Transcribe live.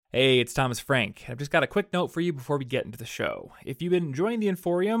Hey, it's Thomas Frank. I've just got a quick note for you before we get into the show. If you've been enjoying the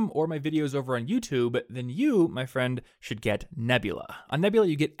Inforium or my videos over on YouTube, then you, my friend, should get Nebula. On Nebula,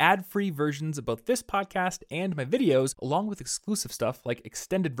 you get ad-free versions of both this podcast and my videos, along with exclusive stuff like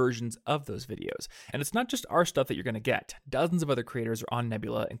extended versions of those videos. And it's not just our stuff that you're going to get. Dozens of other creators are on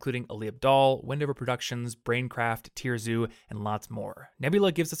Nebula, including Ali Abdaal, Wendover Productions, Braincraft, Tierzoo, and lots more.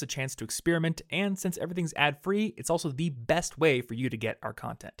 Nebula gives us a chance to experiment, and since everything's ad-free, it's also the best way for you to get our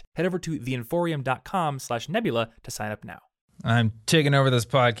content. Head over to theinforium.com/nebula to sign up now. I'm taking over this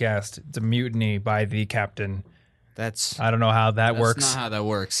podcast. It's a mutiny by the captain. I don't know how that works. That's not how that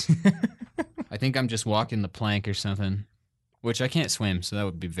works. I think I'm just walking the plank or something, which I can't swim, so that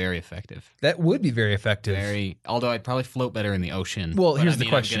would be very effective. That would be very effective. Although I'd probably float better in the ocean. Well, here's the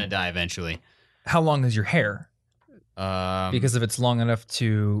question. I'm going to die eventually. How long is your hair? Because if it's long enough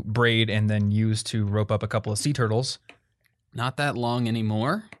to braid and then use to rope up a couple of sea turtles. Not that long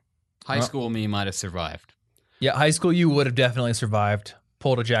anymore. High school me might have survived. Yeah, high school you would have definitely survived.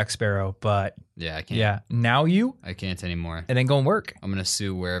 Pulled a Jack Sparrow, but yeah, I can't. Yeah, now you? I can't anymore. It ain't gonna work. I'm gonna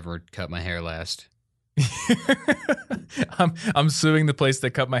sue wherever cut my hair last. I'm suing the place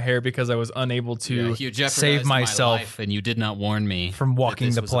that cut my hair because I was unable to save myself my life and you did not warn me from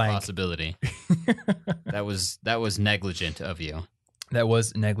walking the plank. A possibility. That was negligent of you. That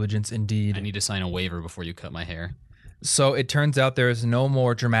was negligence indeed. I need to sign a waiver before you cut my hair. So it turns out there is no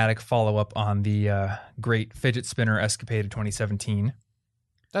more dramatic follow-up on the great fidget spinner escapade of 2017.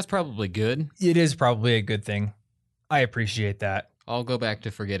 That's probably good. It is probably a good thing. I appreciate that. I'll go back to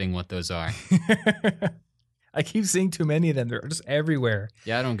forgetting what those are. I keep seeing too many of them. They're just everywhere.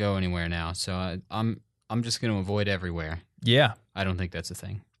 Yeah, I don't go anywhere now, so I'm just going to avoid everywhere. Yeah. I don't think that's a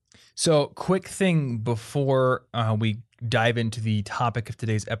thing. So quick thing before we dive into the topic of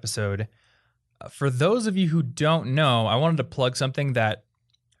today's episode. For those of you who don't know, I wanted to plug something that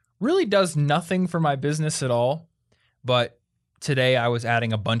really does nothing for my business at all. But today I was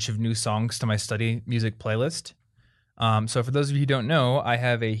adding a bunch of new songs to my study music playlist. So for those of you who don't know, I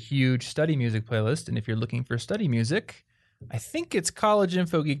have a huge study music playlist. And if you're looking for study music, I think it's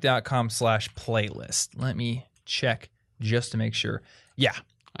collegeinfogeek.com/playlist. Let me check just to make sure. Yeah.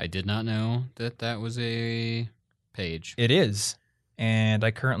 I did not know that was a page. It is. And I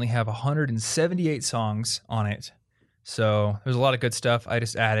currently have 178 songs on it. So there's a lot of good stuff. I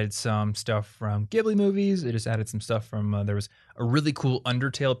just added some stuff from Ghibli movies. I just added some stuff from, there was a really cool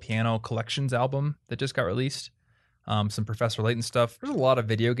Undertale piano collections album that just got released. Some Professor Layton stuff. There's a lot of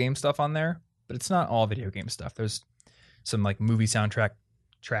video game stuff on there, but it's not all video game stuff. There's some like movie soundtrack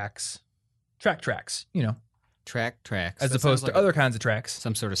tracks, you know. Tracks. As opposed to other kinds of tracks.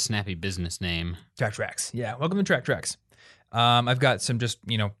 Some sort of snappy business name. Tracks. Yeah, welcome to Tracks. I've got some just,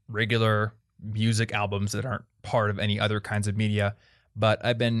 regular music albums that aren't part of any other kinds of media, but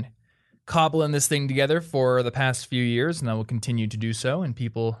I've been cobbling this thing together for the past few years, and I will continue to do so, and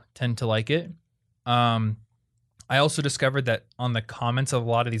people tend to like it. I also discovered that on the comments of a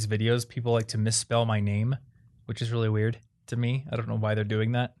lot of these videos, people like to misspell my name, which is really weird to me. I don't know why they're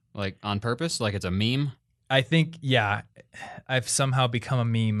doing that. Like on purpose? Like it's a meme? I think, yeah, I've somehow become a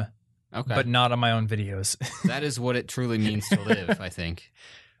meme. Okay. But not on my own videos. That is what it truly means to live, I think.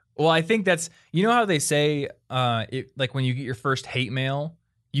 Well, I think that's, you know how they say, like when you get your first hate mail,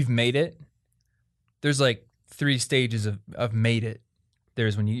 you've made it? There's like 3 stages of made it.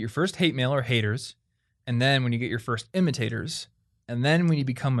 There's when you get your first hate mail or haters, and then when you get your first imitators, and then when you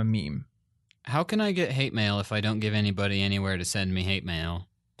become a meme. How can I get hate mail if I don't give anybody anywhere to send me hate mail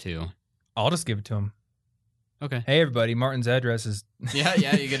to? I'll just give it to them. Okay. Hey, everybody, Martin's address is... Yeah,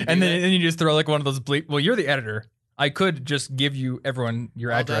 you're going to do and then you just throw like one of those bleep... Well, you're the editor. I could just give you everyone your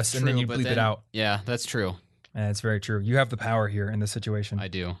address and then you bleep it out. Yeah, that's true. That's very true. You have the power here in this situation. I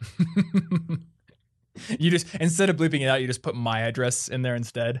do. You just, instead of bleeping it out, you just put my address in there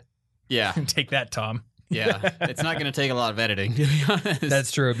instead. Yeah. Take that, Tom. Yeah. It's not going to take a lot of editing, to be honest.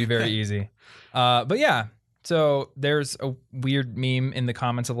 That's true. It'd be very easy. But yeah, so there's a weird meme in the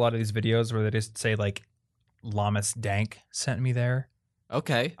comments of a lot of these videos where they just say like, Lamas Dank sent me there.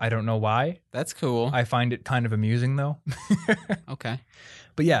 Okay. I don't know why. That's cool. I find it kind of amusing though. Okay.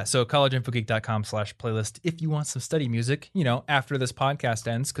 But yeah, so collegeinfogeek.com/playlist if you want some study music, after this podcast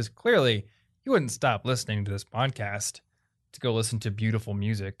ends, because clearly you wouldn't stop listening to this podcast to go listen to beautiful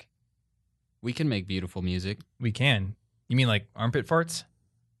music. We can make beautiful music. We can. You mean like armpit farts?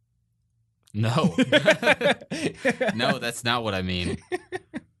 No. No, that's not what I mean.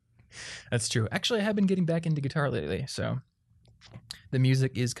 That's true. Actually, I have been getting back into guitar lately, so the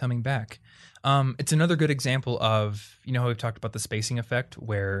music is coming back. It's another good example of, how we've talked about the spacing effect,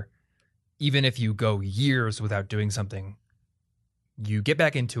 where even if you go years without doing something, you get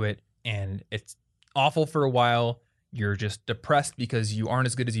back into it and it's awful for a while. You're just depressed because you aren't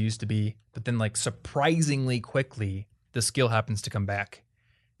as good as you used to be. But then like surprisingly quickly, the skill happens to come back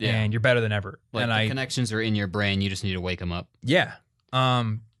and you're better than ever. Like and the connections are in your brain. You just need to wake them up. Yeah.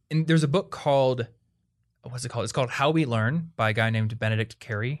 And there's a book called, what's it called? It's called How We Learn by a guy named Benedict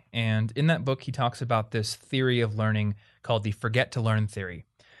Carey. And in that book, he talks about this theory of learning called the forget to learn theory.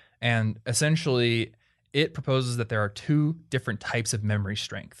 And essentially, it proposes that there are two different types of memory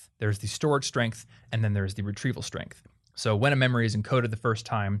strength. There's the storage strength, and then there's the retrieval strength. So when a memory is encoded the first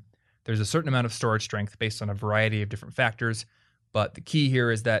time, there's a certain amount of storage strength based on a variety of different factors. But the key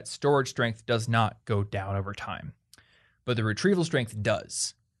here is that storage strength does not go down over time. But the retrieval strength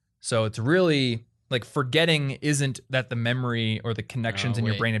does. So it's really like forgetting isn't that the memory or the connections in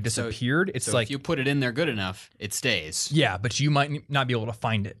your brain have disappeared. It's like if you put it in there good enough, it stays. Yeah, but you might not be able to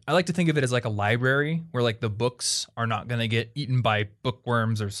find it. I like to think of it as like a library where like the books are not going to get eaten by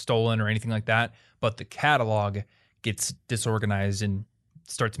bookworms or stolen or anything like that. But the catalog gets disorganized and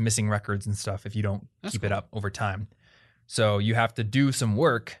starts missing records and stuff if you don't keep it up over time. So you have to do some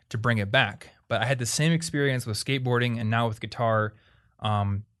work to bring it back. But I had the same experience with skateboarding and now with guitar.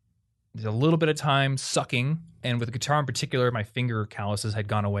 There's a little bit of time sucking, and with the guitar in particular, my finger calluses had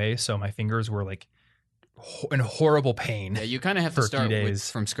gone away, so my fingers were like in horrible pain. Yeah, you kind of have to start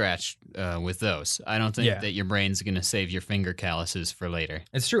from scratch with those. I don't think that your brain's going to save your finger calluses for later.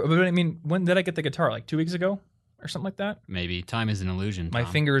 It's true, but I mean, when did I get the guitar? Like 2 weeks ago or something like that? Maybe. Time is an illusion, Tom.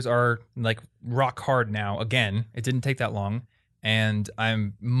 My fingers are like rock hard now. Again, it didn't take that long, and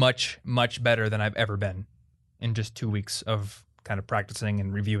I'm much, much better than I've ever been in just 2 weeks of kind of practicing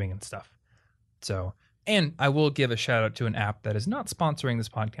and reviewing and stuff. So, and I will give a shout out to an app that is not sponsoring this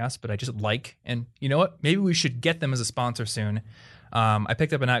podcast, but I just like, and you know what? Maybe we should get them as a sponsor soon. I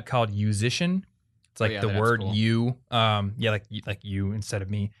picked up an app called Musician. It's like the word cool. You, like you instead of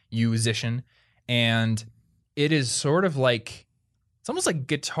me, Musician. And it is sort of like, it's almost like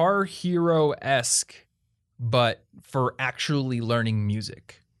Guitar Hero-esque, but for actually learning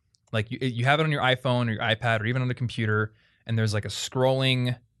music. Like you have it on your iPhone or your iPad or even on the computer, and there's like a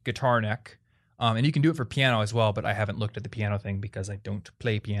scrolling guitar neck. And you can do it for piano as well, but I haven't looked at the piano thing because I don't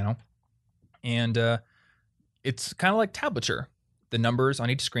play piano. And it's kind of like tablature. The numbers on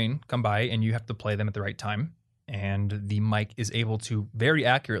each screen come by, and you have to play them at the right time. And the mic is able to very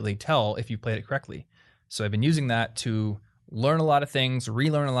accurately tell if you played it correctly. So I've been using that to learn a lot of things,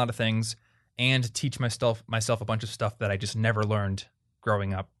 relearn a lot of things, and teach myself a bunch of stuff that I just never learned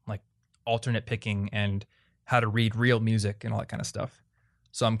growing up, like alternate picking and how to read real music and all that kind of stuff.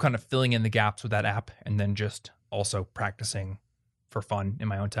 So I'm kind of filling in the gaps with that app and then just also practicing for fun in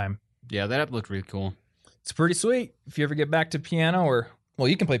my own time. Yeah, that app looked really cool. It's pretty sweet. If you ever get back to piano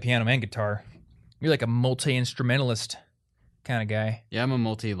you can play piano and guitar. You're like a multi-instrumentalist kind of guy. Yeah, I'm a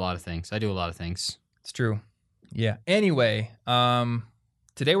lot of things. I do a lot of things. It's true. Yeah. Anyway,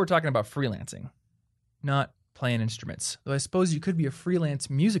 today we're talking about freelancing, not playing instruments. Though I suppose you could be a freelance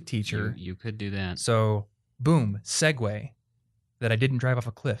music teacher. You could do that. So, boom, segue. That I didn't drive off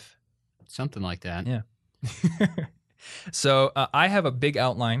a cliff. Something like that. Yeah. So I have a big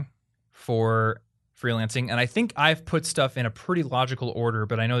outline for freelancing, and I think I've put stuff in a pretty logical order,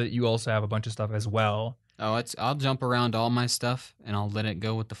 but I know that you also have a bunch of stuff as well. Oh, I'll jump around all my stuff, and I'll let it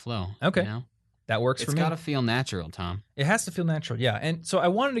go with the flow. Okay. You know? That works for me. It's got to feel natural, Tom. It has to feel natural, yeah. And so I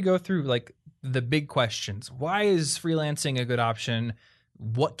wanted to go through like the big questions. Why is freelancing a good option?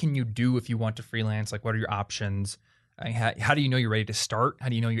 What can you do if you want to freelance? Like, what are your options? How do you know you're ready to start? How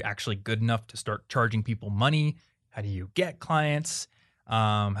do you know you're actually good enough to start charging people money? How do you get clients?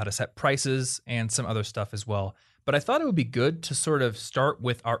 How to set prices and some other stuff as well. But I thought it would be good to sort of start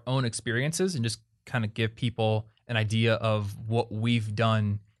with our own experiences and just kind of give people an idea of what we've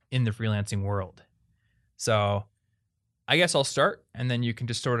done in the freelancing world. So I guess I'll start and then you can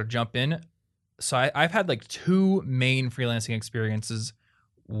just sort of jump in. So I've had like two main freelancing experiences.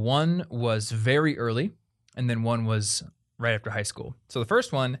 One was very early. And then one was right after high school. So the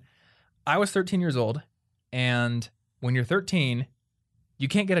first one, I was 13 years old. And when you're 13, you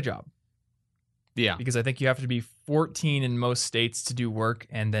can't get a job. Yeah. Because I think you have to be 14 in most states to do work.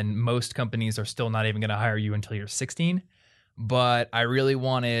 And then most companies are still not even going to hire you until you're 16. But I really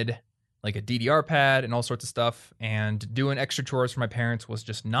wanted like a DDR pad and all sorts of stuff. And doing extra chores for my parents was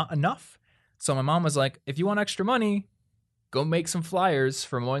just not enough. So my mom was like, if you want extra money, go make some flyers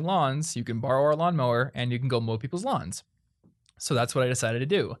for mowing lawns. You can borrow our lawnmower and you can go mow people's lawns. So that's what I decided to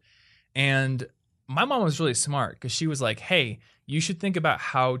do. And my mom was really smart because she was like, hey, you should think about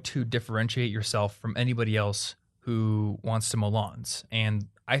how to differentiate yourself from anybody else who wants to mow lawns. And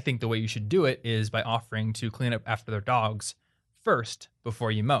I think the way you should do it is by offering to clean up after their dogs first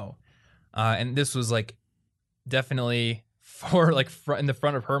before you mow. And this was like definitely for like in the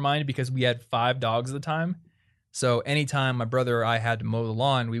front of her mind because we had 5 dogs at the time. So anytime my brother or I had to mow the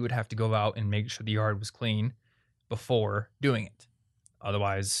lawn, we would have to go out and make sure the yard was clean before doing it.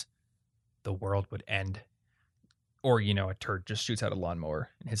 Otherwise, the world would end. Or, a turd just shoots out a lawnmower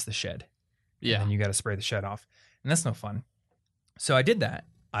and hits the shed. Yeah. And then you got to spray the shed off. And that's no fun. So I did that.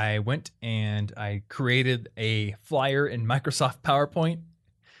 I went and I created a flyer in Microsoft PowerPoint.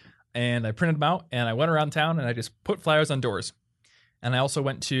 And I printed them out. And I went around town and I just put flyers on doors. And I also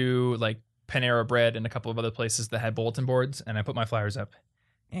went to like Panera Bread and a couple of other places that had bulletin boards, and I put my flyers up.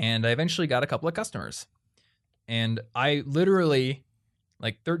 And I eventually got a couple of customers. And I literally,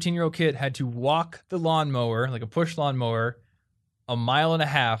 like 13-year-old kid, had to walk the lawnmower, like a push lawnmower, 1.5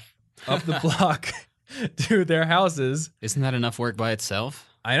 miles up the block to their houses. Isn't that enough work by itself?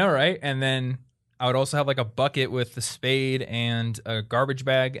 I know, right? And then I would also have like a bucket with the spade and a garbage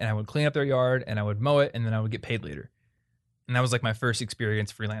bag, and I would clean up their yard, and I would mow it, and then I would get paid later. And that was like my first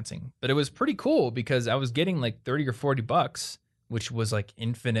experience freelancing. But it was pretty cool because I was getting like $30 or $40, which was like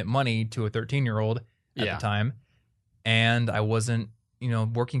infinite money to a 13-year-old at the time. And I wasn't,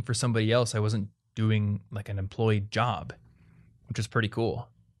 working for somebody else. I wasn't doing like an employed job, which was pretty cool.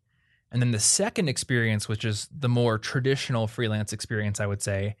 And then the second experience, which is the more traditional freelance experience, I would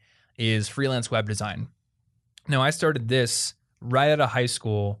say, is freelance web design. Now, I started this right out of high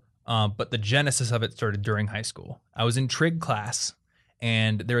school. But the genesis of it started during high school. I was in trig class,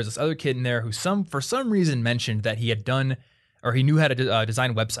 and there was this other kid in there who for some reason mentioned that he had done, or he knew how to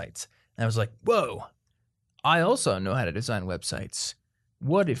design websites. And I was like, whoa, I also know how to design websites.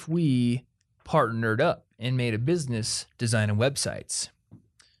 What if we partnered up and made a business designing websites?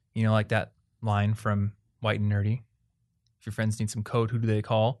 Like that line from White and Nerdy. If your friends need some code, who do they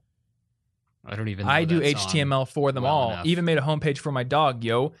call? I don't even know I do that HTML for them all. enough. Even made a homepage for my dog,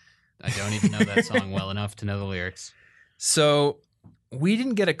 yo. I don't even know that song well enough to know the lyrics. So we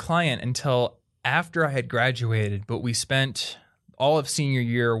didn't get a client until after I had graduated, but we spent all of senior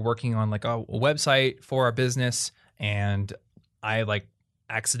year working on like a website for our business. And I like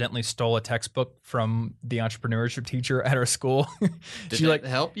accidentally stole a textbook from the entrepreneurship teacher at our school. Did that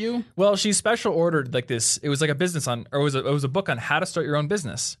help you? Well, she special ordered like this. It was like a business it was a book on how to start your own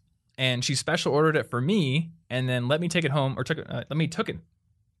business. And she special ordered it for me and then let me take it home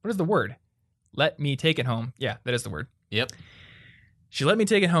What is the word? Let me take it home. Yeah, that is the word. Yep. She let me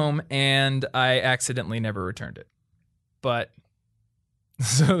take it home, and I accidentally never returned it. But,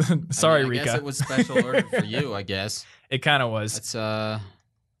 sorry, Rika. I guess it was special ordered for you, I guess. It kind of was. That's,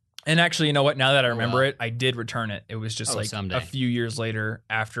 And actually, you know what? Now that I remember it, I did return it. It was just someday. a few years later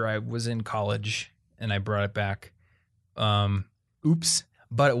after I was in college, and I brought it back. Oops.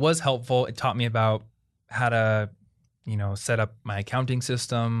 But it was helpful. It taught me about how to set up my accounting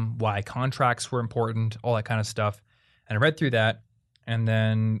system, why contracts were important, all that kind of stuff. And I read through that. And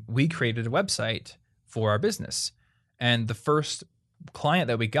then we created a website for our business. And the first client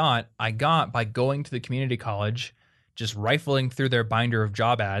that I got by going to the community college, just rifling through their binder of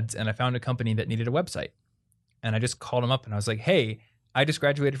job ads. And I found a company that needed a website. And I just called them up and I was like, hey, I just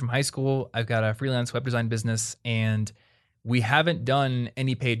graduated from high school. I've got a freelance web design business and we haven't done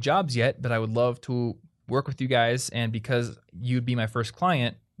any paid jobs yet, but I would love to work with you guys. And because you'd be my first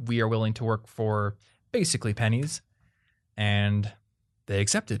client, we are willing to work for basically pennies. And they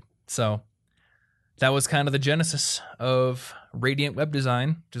accepted. So that was kind of the genesis of Radiant Web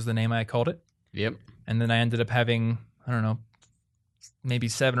Design, which is the name I called it. Yep. And then I ended up having, I don't know, maybe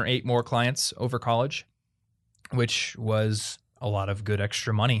 7 or 8 more clients over college, which was a lot of good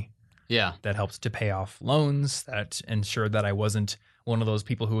extra money. Yeah. That helped to pay off loans, that ensured that I wasn't one of those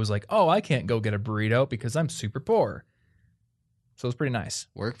people who was like, oh, I can't go get a burrito because I'm super poor. So it was pretty nice.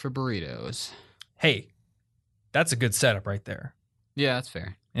 Work for burritos. Hey, that's a good setup right there. Yeah, that's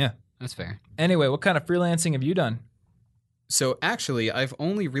fair. Yeah. That's fair. Anyway, what kind of freelancing have you done? So actually, I've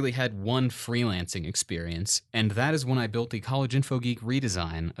only really had one freelancing experience, and that is when I built the College Info Geek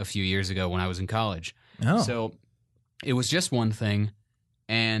redesign a few years ago when I was in college. Oh. So it was just one thing,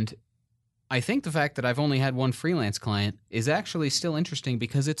 and I think the fact that I've only had one freelance client is actually still interesting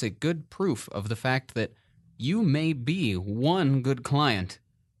because it's a good proof of the fact that you may be one good client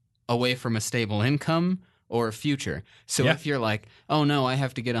away from a stable income or a future. So if you're like, oh no, I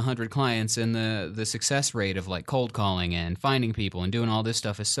have to get 100 clients and the success rate of like cold calling and finding people and doing all this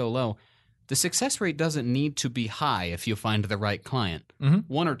stuff is so low, the success rate doesn't need to be high if you find the right client. Mm-hmm.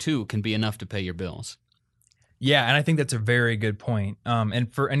 1 or 2 can be enough to pay your bills. Yeah, and I think that's a very good point.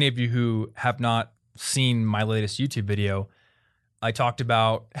 And for any of you who have not seen my latest YouTube video, I talked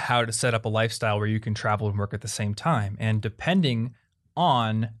about how to set up a lifestyle where you can travel and work at the same time. And depending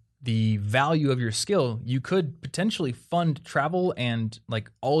on the value of your skill, you could potentially fund travel and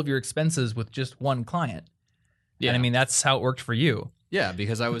like all of your expenses with just one client. Yeah. And I mean, that's how it worked for you. Yeah,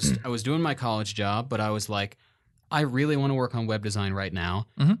 because I was doing my college job, but I was like, I really want to work on web design right now.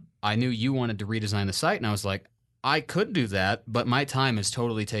 Mhm. I knew you wanted to redesign the site, and I was like, I could do that, but my time is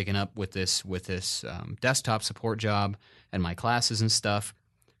totally taken up with this desktop support job and my classes and stuff.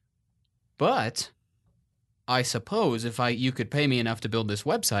 But I suppose if you could pay me enough to build this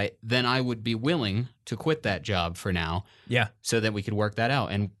website, then I would be willing to quit that job for now. Yeah. So that we could work that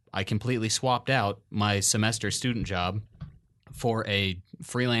out. And I completely swapped out my semester student job for a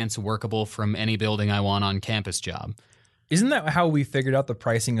freelance workable from any building I want on campus job. Isn't that how we figured out the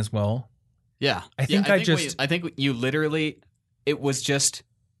pricing as well? Yeah. I think I think you literally, it was just,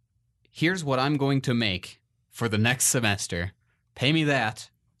 here's what I'm going to make for the next semester. Pay me that,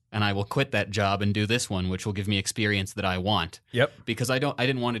 and I will quit that job and do this one, which will give me experience that I want. Yep. Because I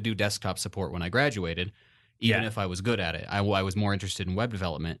didn't want to do desktop support when I graduated, even if I was good at it. I was more interested in web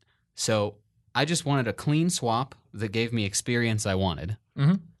development. So I just wanted a clean swap that gave me experience I wanted.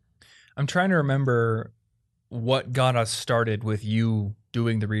 Mm-hmm. I'm trying to remember what got us started with you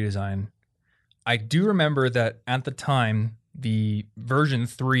doing the redesign. I do remember that at the time, the version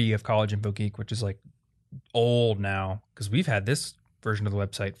 3 of College Info Geek, which is like old now, because we've had this version of the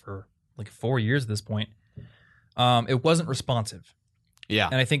website for like 4 years at this point, it wasn't responsive. Yeah.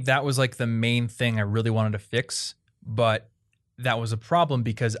 And I think that was like the main thing I really wanted to fix, but that was a problem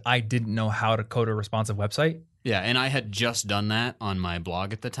because I didn't know how to code a responsive website. Yeah, and I had just done that on my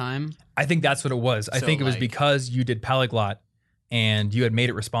blog at the time. I think that's what it was. I think it was because you did Polyglot and you had made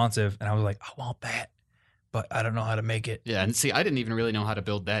it responsive, and I was like, I want that, but I don't know how to make it. Yeah, and see, I didn't even really know how to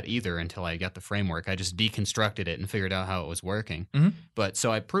build that either until I got the framework. I just deconstructed it and figured out how it was working. Mm-hmm. But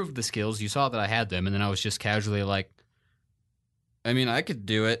so I proved the skills. You saw that I had them, and then I was just casually like, I mean, I could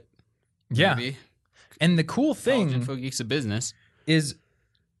do it. Yeah. Maybe. And the cool thing College Info Geek's a business. is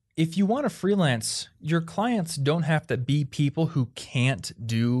if you want to freelance, your clients don't have to be people who can't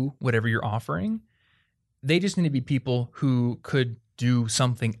do whatever you're offering. They just need to be people who could do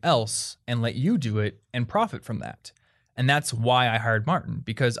something else and let you do it and profit from that. And that's why I hired Martin,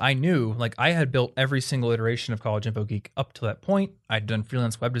 because I knew, like, I had built every single iteration of College Info Geek up to that point. I'd done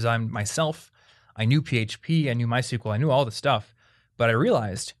freelance web design myself. I knew PHP, I knew MySQL, I knew all the stuff. But I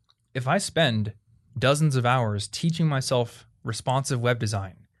realized if I spend dozens of hours teaching myself responsive web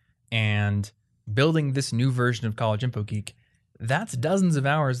design and building this new version of College Info Geek, that's dozens of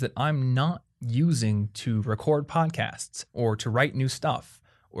hours that I'm not using to record podcasts or to write new stuff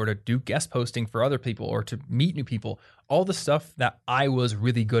or to do guest posting for other people or to meet new people, all the stuff that I was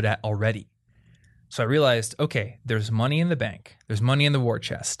really good at already. So I realized, okay, there's money in the bank. There's money in the war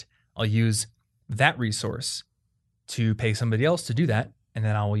chest. I'll use that resource to pay somebody else to do that. And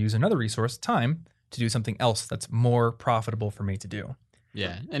then I will use another resource, time, to do something else that's more profitable for me to do.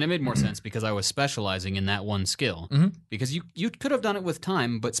 Yeah, and it made more sense because I was specializing in that one skill. Mm-hmm. Because you could have done it with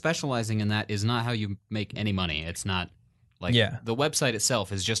time, but specializing in that is not how you make any money. It's not like the website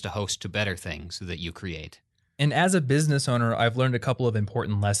itself is just a host to better things that you create. And as a business owner, I've learned a couple of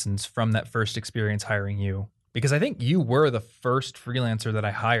important lessons from that first experience hiring you, because I think you were the first freelancer that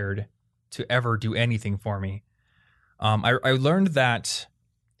I hired to ever do anything for me. I learned that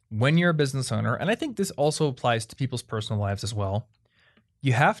when you're a business owner, and I think this also applies to people's personal lives as well,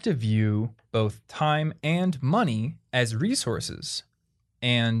 you have to view both time and money as resources.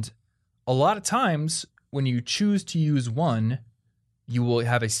 And a lot of times when you choose to use one, you will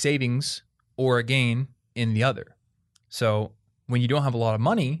have a savings or a gain in the other. So when you don't have a lot of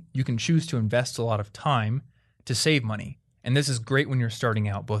money, you can choose to invest a lot of time to save money. And this is great when you're starting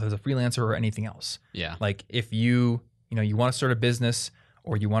out, both as a freelancer or anything else. Yeah. Like if you want to start a business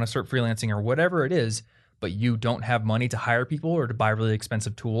or you want to start freelancing or whatever it is, but you don't have money to hire people or to buy really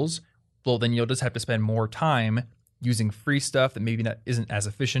expensive tools, well, then you'll just have to spend more time using free stuff that maybe isn't as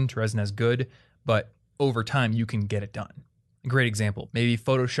efficient or isn't as good, but over time you can get it done. A great example, maybe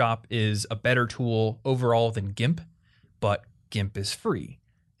Photoshop is a better tool overall than GIMP, but GIMP is free.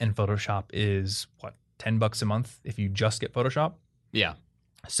 And Photoshop is, $10 a month if you just get Photoshop? Yeah.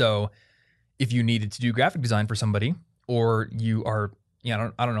 So if you needed to do graphic design for somebody, or you are,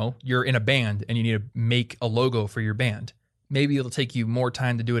 I don't know, you're in a band and you need to make a logo for your band, maybe it'll take you more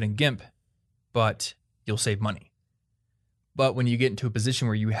time to do it in GIMP, but you'll save money. But when you get into a position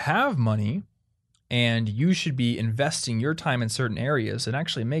where you have money and you should be investing your time in certain areas, it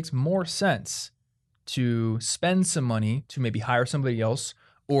actually makes more sense to spend some money to maybe hire somebody else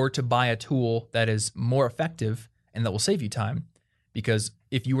or to buy a tool that is more effective and that will save you time. because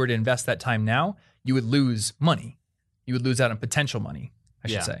if you were to invest that time now, you would lose money. You would lose out on potential money, I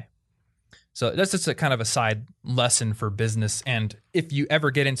should say. So that's just a kind of a side lesson for business. And if you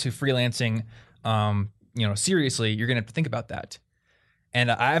ever get into freelancing, seriously, you're going to have to think about that. And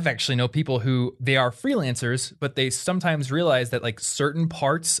I've actually know people who they are freelancers, but they sometimes realize that like certain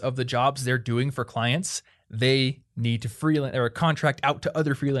parts of the jobs they're doing for clients, they need to freelance or contract out to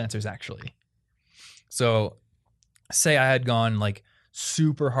other freelancers actually. So say I had gone like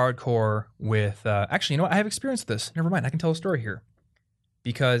super hardcore with, actually, you know what? I have experience with this. Never mind. I can tell a story here.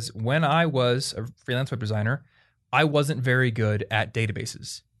 Because when I was a freelance web designer, I wasn't very good at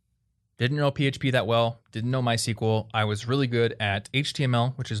databases. Didn't know PHP that well, didn't know MySQL. I was really good at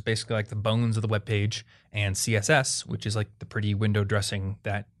HTML, which is basically like the bones of the web page, and CSS, which is like the pretty window dressing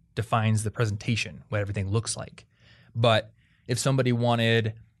that defines the presentation, what everything looks like. But if somebody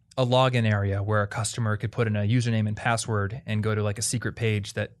wanted a login area where a customer could put in a username and password and go to like a secret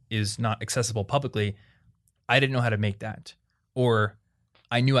page that is not accessible publicly, I didn't know how to make that. Or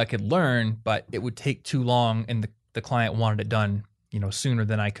I knew I could learn, but it would take too long and the client wanted it done sooner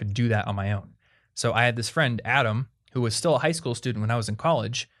than I could do that on my own. So I had this friend, Adam, who was still a high school student when I was in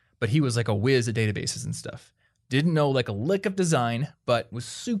college, but he was like a whiz at databases and stuff. Didn't know like a lick of design, but was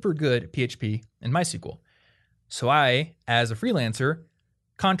super good at PHP and MySQL. So I, as a freelancer,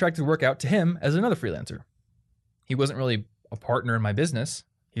 contracted work out to him as another freelancer. He wasn't really a partner in my business.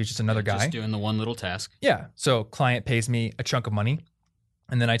 He was just another guy. Just doing the one little task. Yeah. So client pays me a chunk of money,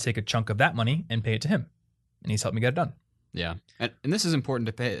 and then I take a chunk of that money and pay it to him. And he's helped me get it done. Yeah. And this is important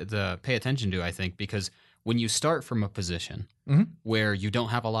to pay attention to, I think, because when you start from a position where you don't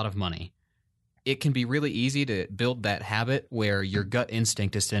have a lot of money, it can be really easy to build that habit where your gut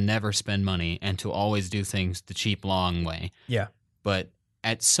instinct is to never spend money and to always do things the cheap, long way. Yeah. But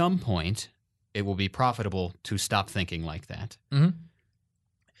at some point, it will be profitable to stop thinking like that. Mm-hmm.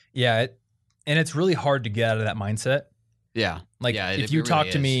 Yeah. And it's really hard to get out of that mindset. Yeah. Like if you talk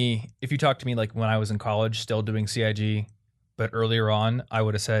to me like when I was in college still doing CIG, but earlier on I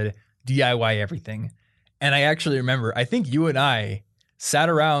would have said DIY everything. And I actually remember, I think you and I sat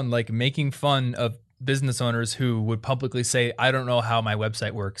around like making fun of business owners who would publicly say, I don't know how my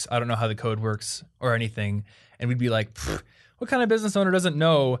website works. I don't know how the code works or anything. And we'd be like, what kind of business owner doesn't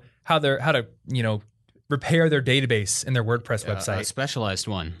know how to repair their database in their WordPress website? A specialized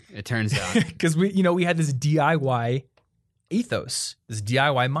one, it turns out. Because we had this DIY ethos, this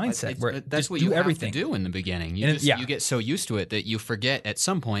DIY mindset where that's what you have to do in the beginning. You get so used to it that you forget at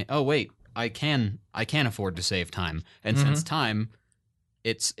some point, oh wait, I can afford to save time. And since time,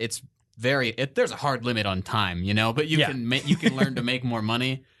 there's a hard limit on time, but you can learn to make more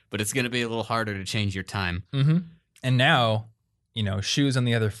money, but it's going to be a little harder to change your time. Mm-hmm. And now, shoes on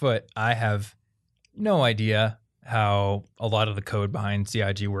the other foot, I have no idea how a lot of the code behind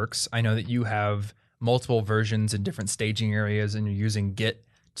CIG works. I know that you have multiple versions in different staging areas, and you're using Git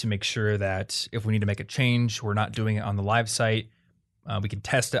to make sure that if we need to make a change, we're not doing it on the live site. We can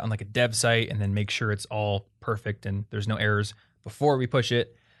test it on like a dev site and then make sure it's all perfect and there's no errors before we push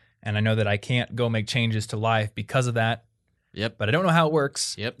it. And I know that I can't go make changes to live because of that. Yep. But I don't know how it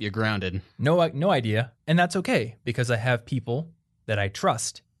works. Yep, you're grounded. No idea. And that's okay because I have people that I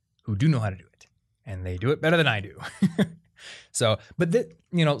trust who do know how to do it. And they do it better than I do. So, but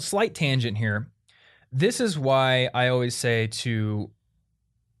slight tangent here. This is why I always say to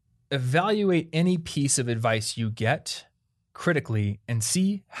evaluate any piece of advice you get critically and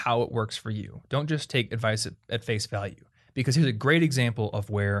see how it works for you. Don't just take advice at face value. Because here's a great example of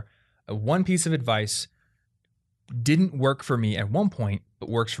where one piece of advice didn't work for me at one point, but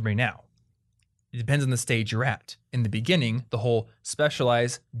works for me now. It depends on the stage you're at. In the beginning, the whole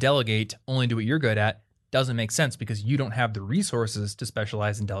specialize, delegate, only do what you're good at doesn't make sense because you don't have the resources to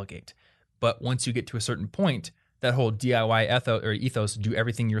specialize and delegate. But once you get to a certain point, that whole DIY ethos, do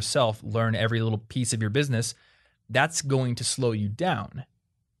everything yourself, learn every little piece of your business, that's going to slow you down.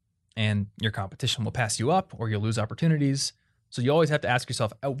 And your competition will pass you up or you'll lose opportunities. So you always have to ask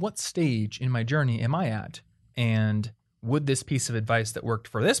yourself, at what stage in my journey am I at? And would this piece of advice that worked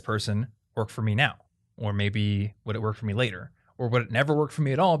for this person work for me now? Or maybe would it work for me later? Or would it never work for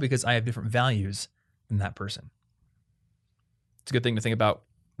me at all because I have different values than that person? It's a good thing to think about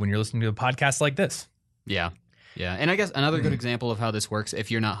when you're listening to a podcast like this. Yeah. Yeah. And I guess another good example of how this works,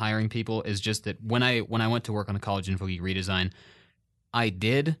 if you're not hiring people, is just that when I went to work on the College Info Geek redesign, I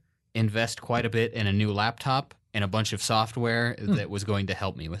did invest quite a bit in a new laptop and a bunch of software that was going to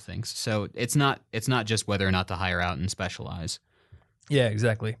help me with things. So it's not just whether or not to hire out and specialize. Yeah,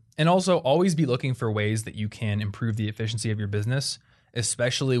 exactly. And also always be looking for ways that you can improve the efficiency of your business,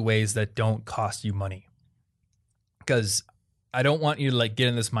 especially ways that don't cost you money. Because I don't want you to like get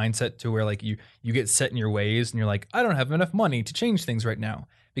in this mindset to where like you get set in your ways and you're like, I don't have enough money to change things right now,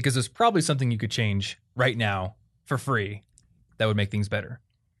 because there's probably something you could change right now for free that would make things better.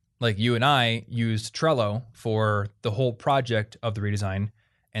 Like you and I used Trello for the whole project of the redesign,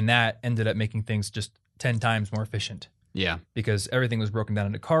 and that ended up making things just 10 times more efficient. Yeah. Because everything was broken down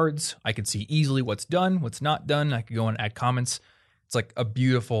into cards. I could see easily what's done, what's not done. I could go and add comments. It's like a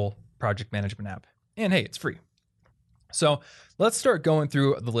beautiful project management app. And hey, it's free. So let's start going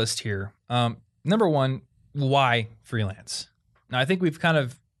through the list here. Number one, why freelance? Now, I think we've kind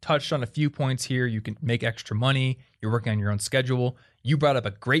of touched on a few points here. You can make extra money. You're working on your own schedule. You brought up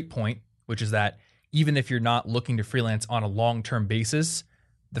a great point, which is that even if you're not looking to freelance on a long-term basis,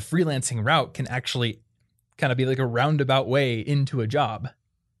 the freelancing route can actually kind of be like a roundabout way into a job.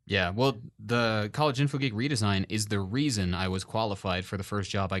 Yeah, well, the College InfoGeek redesign is the reason I was qualified for the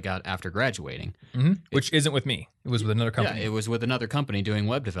first job I got after graduating. Mm-hmm. Which isn't with me. It was with another company. Yeah, it was with another company doing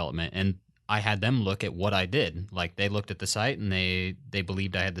web development, and I had them look at what I did. Like, they looked at the site, and they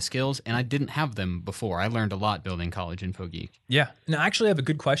believed I had the skills, and I didn't have them before. I learned a lot building College InfoGeek. Yeah. Now, I actually have a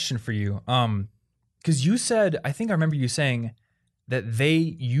good question for you. Because you said, I think I remember you saying that they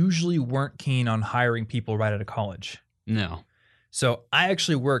usually weren't keen on hiring people right out of college. No. So I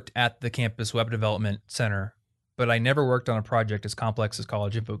actually worked at the campus web development center, but I never worked on a project as complex as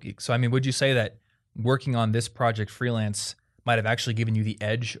College InfoGeek. So, I mean, would you say that working on this project freelance might have actually given you the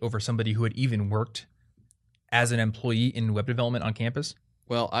edge over somebody who had even worked as an employee in web development on campus?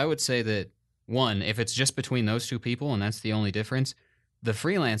 Well, I would say that, one, if it's just between those two people and that's the only difference, the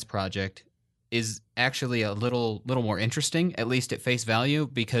freelance project is actually a little more interesting, at least at face value,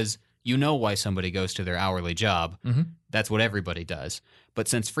 because you know why somebody goes to their hourly job. Mm-hmm. That's what everybody does. But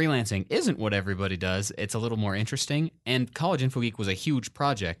since freelancing isn't what everybody does, it's a little more interesting. And College InfoGeek was a huge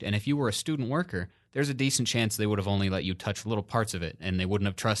project. And if you were a student worker, there's a decent chance they would have only let you touch little parts of it, and they wouldn't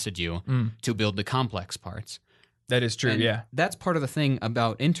have trusted you to build the complex parts. That is true, and yeah. That's part of the thing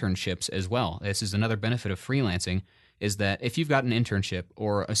about internships as well. This is another benefit of freelancing, is that if you've got an internship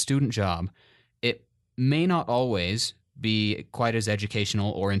or a student job, it may not always be quite as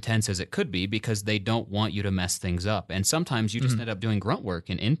educational or intense as it could be, because they don't want you to mess things up. And sometimes you just end up doing grunt work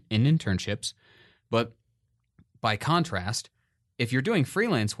in internships. But by contrast, if you're doing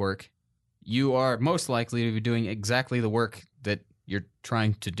freelance work, you are most likely to be doing exactly the work that you're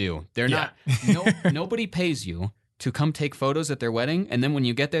trying to do. They're not. Nobody pays you to come take photos at their wedding, and then when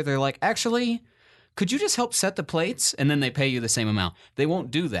you get there, they're like, actually, could you just help set the plates? And then they pay you the same amount. They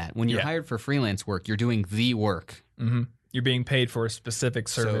won't do that. When you're hired for freelance work, you're doing the work. Mm-hmm. You're being paid for a specific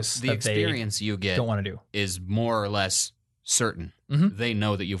service. So the experience you get don't want to do is more or less certain. Mm-hmm. They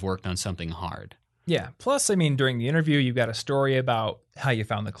know that you've worked on something hard. Yeah. Plus, I mean, during the interview, you've got a story about how you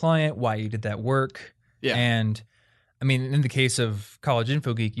found the client, why you did that work. Yeah. And I mean, in the case of College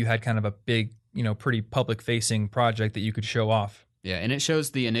InfoGeek, you had kind of a big, pretty public-facing project that you could show off. Yeah, and it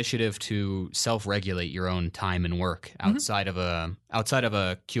shows the initiative to self-regulate your own time and work outside of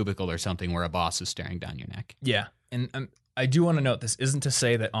a cubicle or something where a boss is staring down your neck. Yeah, and I do want to note, this isn't to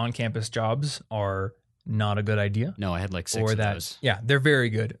say that on-campus jobs are not a good idea. No, I had like 6 of those. Yeah, they're very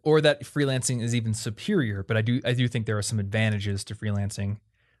good. Or that freelancing is even superior. But I do think there are some advantages to freelancing,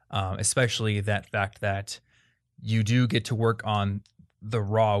 especially that fact that you do get to work on the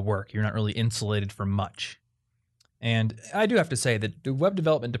raw work. You're not really insulated from much. And I do have to say that the web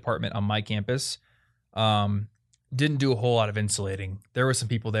development department on my campus didn't do a whole lot of insulating. There were some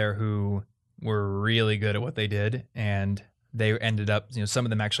people there who were really good at what they did, and they ended up, some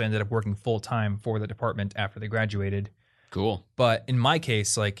of them actually ended up working full time for the department after they graduated. Cool. But in my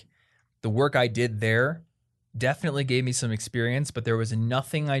case, like, the work I did there definitely gave me some experience, but there was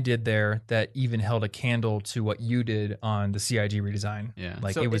nothing I did there that even held a candle to what you did on the CIG redesign. Yeah.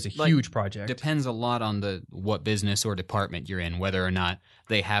 Like, so it was a huge project. Depends a lot on what business or department you're in, whether or not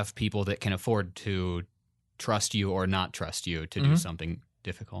they have people that can afford to trust you or not trust you to do something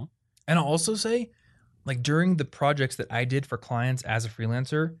difficult. And I'll also say, like, during the projects that I did for clients as a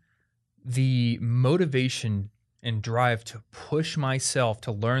freelancer, the motivation and drive to push myself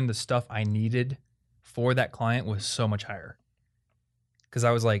to learn the stuff I needed for that client was so much higher. Because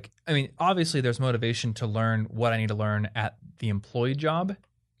I was like, I mean, obviously there's motivation to learn what I need to learn at the employee job.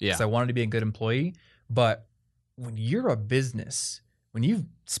 Yeah. Because I wanted to be a good employee. But when you're a business, when you've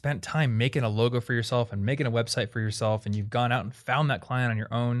spent time making a logo for yourself and making a website for yourself, and you've gone out and found that client on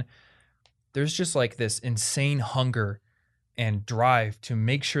your own, there's just like this insane hunger and drive to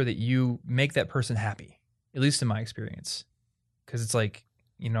make sure that you make that person happy, at least in my experience. Because it's like,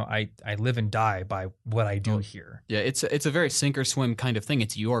 I live and die by what I do here. Yeah, it's a very sink or swim kind of thing.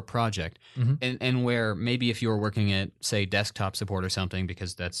 It's your project. And where maybe if you were working at, say, desktop support or something,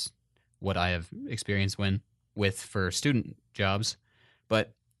 because that's what I have experience with for student jobs.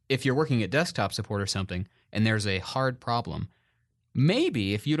 But if you're working at desktop support or something and there's a hard problem,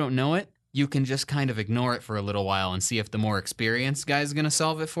 maybe if you don't know it, you can just kind of ignore it for a little while and see if the more experienced guy is going to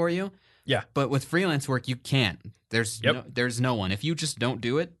solve it for you. Yeah. But with freelance work, you can't. There's no one. If you just don't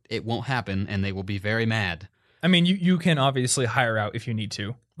do it, it won't happen, and they will be very mad. I mean, you can obviously hire out if you need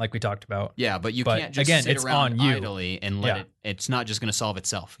to, like we talked about. Yeah, but you can't just sit it's around on you. idly and let it. It's not just going to solve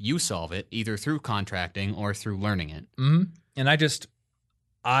itself. You solve it either through contracting or through learning it. Mm-hmm. And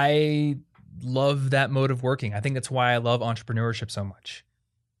I love that mode of working. I think that's why I love entrepreneurship so much,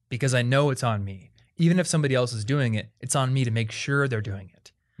 because I know it's on me. Even if somebody else is doing it, it's on me to make sure they're doing it.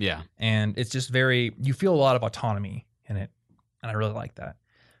 Yeah. And it's just you feel a lot of autonomy in it. And I really like that.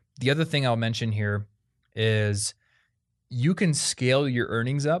 The other thing I'll mention here is you can scale your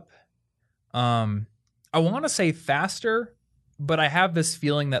earnings up. I want to say faster, but I have this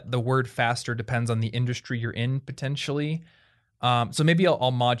feeling that the word faster depends on the industry you're in potentially. So maybe I'll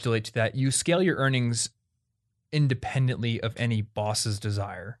modulate to that. You scale your earnings independently of any boss's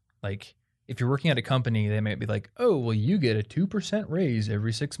desire. Like, if you're working at a company, they might be like, oh, well, you get a 2% raise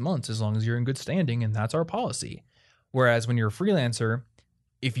every 6 months as long as you're in good standing, and that's our policy. Whereas when you're a freelancer,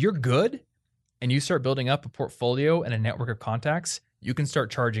 if you're good and you start building up a portfolio and a network of contacts, you can start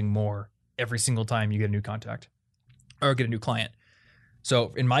charging more every single time you get a new contact or get a new client.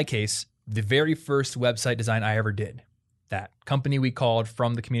 So in my case, the very first website design I ever did, that company we called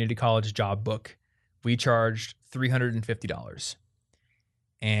from the community college job book, we charged $350.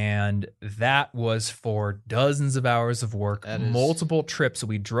 And that was for dozens of hours of work, multiple trips.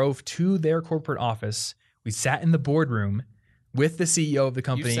 We drove to their corporate office. We sat in the boardroom with the CEO of the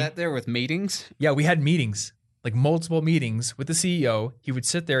company. You sat there with meetings? Yeah, we had meetings, like multiple meetings with the CEO. He would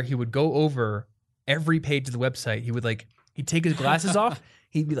sit there. He would go over every page of the website. He'd take his glasses off.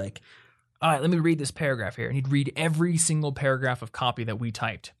 He'd be like, all right, let me read this paragraph here. And he'd read every single paragraph of copy that we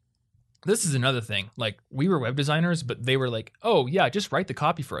typed. This is another thing. Like, we were web designers, but they were like, oh, yeah, just write the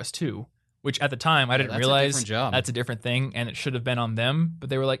copy for us too. Which at the time, I didn't realize that's a different thing, and it should have been on them.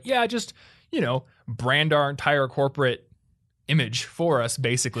 But they were like, yeah, just, brand our entire corporate image for us,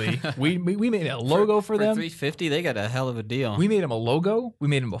 basically. we made a logo for them. For $350, they got a hell of a deal. We made them a logo. We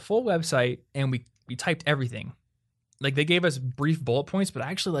made them a full website, and we typed everything. Like, they gave us brief bullet points, but I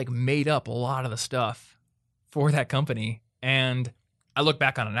actually, made up a lot of the stuff for that company. And I look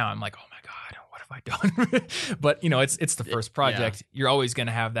back on it now, I'm like, oh my God, what have I done? But, it's the first project. Yeah. You're always going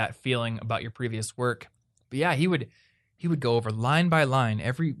to have that feeling about your previous work. But yeah, he would go over line by line,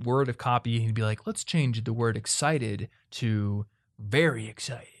 every word of copy. He'd be like, let's change the word excited to very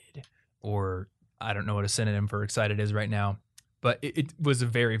excited. Or I don't know what a synonym for excited is right now. But it was a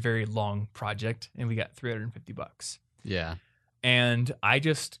very, very long project, and we got $350. Yeah. And I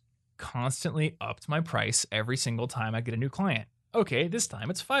just constantly upped my price every single time I get a new client. Okay, this time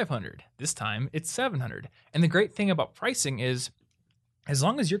it's $500. This time it's $700. And the great thing about pricing is, as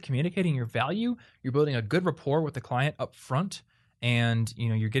long as you're communicating your value, you're building a good rapport with the client up front, and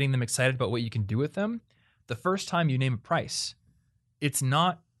you're getting them excited about what you can do with them. The first time you name a price, it's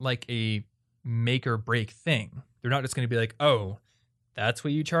not like a make or break thing. They're not just going to be like, oh, that's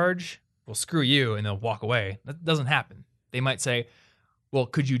what you charge? Well, screw you, and they'll walk away. That doesn't happen. They might say, well,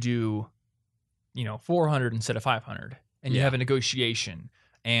 could you do, 400 instead of 500? And you have a negotiation,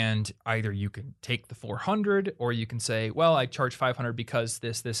 and either you can take the 400, or you can say, well, I charge 500 because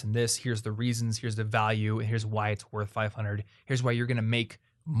this, and this. Here's the reasons. Here's the value, and here's why it's worth 500. Here's why you're going to make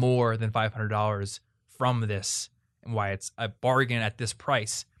more than $500 from this, and why it's a bargain at this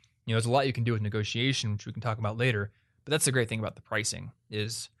price. There's a lot you can do with negotiation, which we can talk about later. But that's the great thing about the pricing,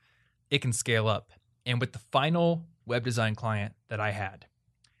 is it can scale up. And with the final web design client that I had,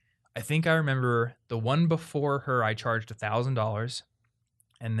 I think I remember the one before her, I charged $1,000.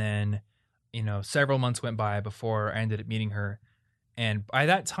 And then, several months went by before I ended up meeting her. And by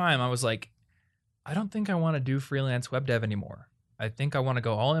that time, I was like, I don't think I want to do freelance web dev anymore. I think I want to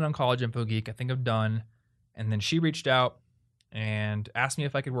go all in on College Info Geek. I think I'm done. And then she reached out and asked me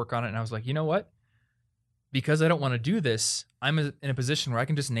if I could work on it. And I was like, you know what? Because I don't want to do this, I'm in a position where I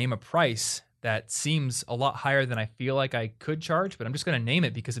can just name a price that seems a lot higher than I feel like I could charge, but I'm just going to name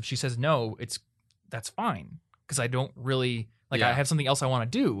it, because if she says no, that's fine, because I don't really, I have something else I want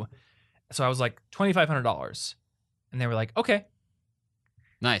to do. So I was like, $2,500. And they were like, okay.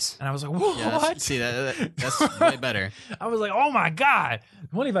 Nice. And I was like, whoa, yeah, what? That's way better. I was like, oh my God,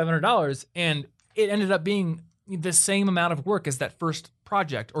 $2,500. And it ended up being the same amount of work as that first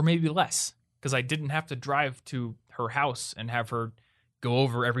project, or maybe less, because I didn't have to drive to her house and have her go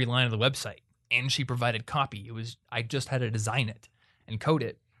over every line of the website. And she provided copy. I just had to design it and code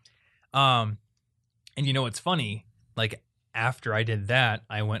it. And it's funny, like after I did that,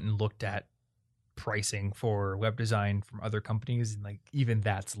 I went and looked at pricing for web design from other companies, and like even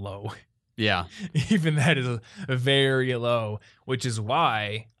that's low. Yeah. Even that is very low, which is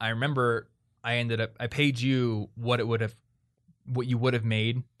why I remember I paid you what you would have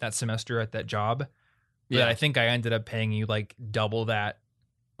made that semester at that job. But I think I ended up paying you like double that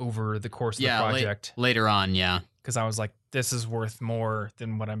over the course of the project. Later on, yeah. Because I was like, this is worth more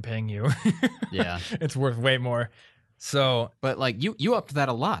than what I'm paying you. Yeah. It's worth way more. So, but like you upped that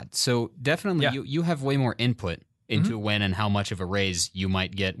a lot. So definitely you have way more input into when and how much of a raise you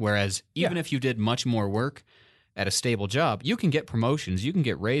might get. Whereas even if you did much more work at a stable job, you can get promotions, you can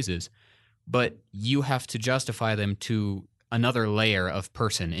get raises, but you have to justify them to another layer of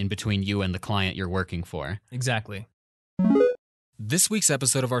person in between you and the client you're working for. Exactly. This week's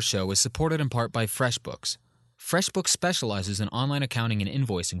episode of our show is supported in part by FreshBooks. FreshBooks specializes in online accounting and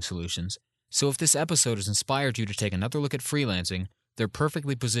invoicing solutions, so if this episode has inspired you to take another look at freelancing, they're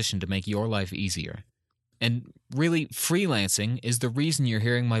perfectly positioned to make your life easier. And really, freelancing is the reason you're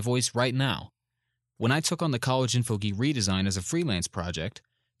hearing my voice right now. When I took on the College InfoGeek redesign as a freelance project,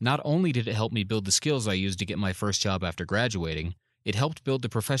 not only did it help me build the skills I used to get my first job after graduating, it helped build the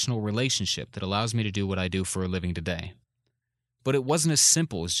professional relationship that allows me to do what I do for a living today. But it wasn't as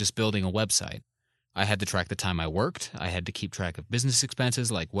simple as just building a website. I had to track the time I worked, I had to keep track of business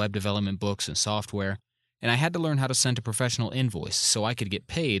expenses like web development books and software, and I had to learn how to send a professional invoice so I could get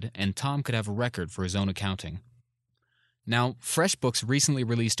paid and Tom could have a record for his own accounting. Now, FreshBooks recently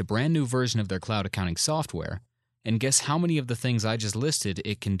released a brand new version of their cloud accounting software, and guess how many of the things I just listed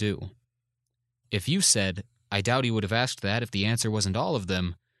it can do? If you said, I doubt he would have asked that if the answer wasn't all of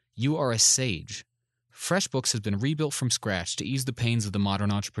them, you are a sage. FreshBooks has been rebuilt from scratch to ease the pains of the modern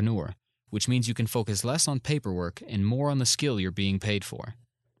entrepreneur, which means you can focus less on paperwork and more on the skill you're being paid for.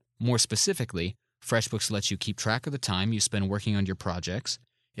 More specifically, FreshBooks lets you keep track of the time you spend working on your projects.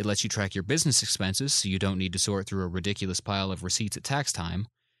 It lets you track your business expenses so you don't need to sort through a ridiculous pile of receipts at tax time.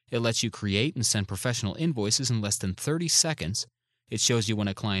 It lets you create and send professional invoices in less than 30 seconds. It shows you when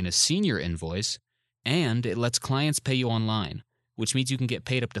a client has seen your invoice. And it lets clients pay you online, which means you can get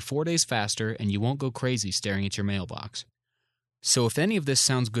paid up to 4 days faster and you won't go crazy staring at your mailbox. So if any of this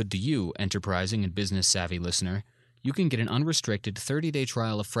sounds good to you, enterprising and business-savvy listener, you can get an unrestricted 30-day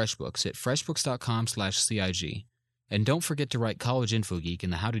trial of FreshBooks at freshbooks.com/CIG. And don't forget to write College InfoGeek in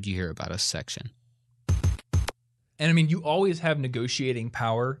the How Did You Hear About Us section. And I mean, you always have negotiating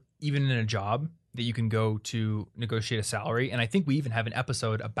power, even in a job, that you can go to negotiate a salary. And I think we even have an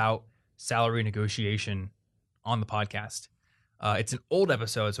episode about salary negotiation on the podcast. It's an old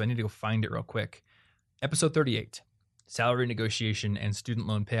episode, so I need to go find it real quick. Episode 38. Salary negotiation and student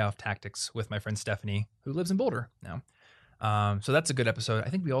loan payoff tactics with my friend Stephanie, who lives in Boulder now. So that's a good episode. I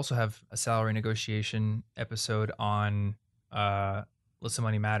think we also have a salary negotiation episode on Listen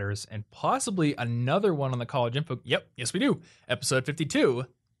Money Matters, and possibly another one on the College Info. Yep, yes we do. Episode 52,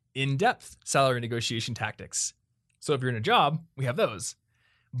 in-depth salary negotiation tactics. So if you're in a job, we have those.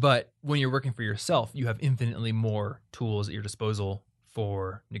 But when you're working for yourself, you have infinitely more tools at your disposal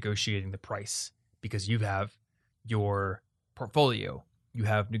for negotiating the price, because you have your portfolio, you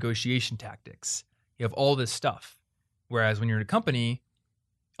have negotiation tactics, you have all this stuff. Whereas when you're in a company,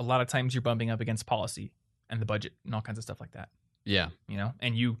 a lot of times you're bumping up against policy and the budget and all kinds of stuff like that. Yeah.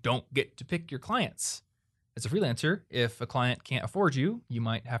 And you don't get to pick your clients. As a freelancer, if a client can't afford you, you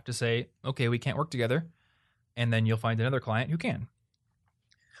might have to say, okay, we can't work together. And then you'll find another client who can.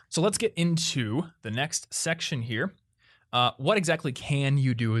 So let's get into the next section here. What exactly can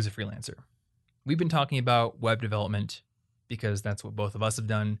you do as a freelancer? We've been talking about web development because that's what both of us have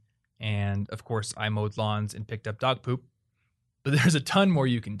done. And of course, I mowed lawns and picked up dog poop. But there's a ton more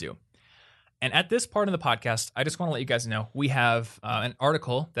you can do. And at this part of the podcast, I just want to let you guys know we have an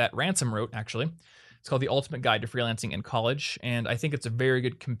article that Ransom wrote, actually. It's called The Ultimate Guide to Freelancing in College. And I think it's a very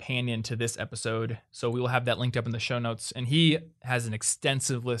good companion to this episode. So we will have that linked up in the show notes. And he has an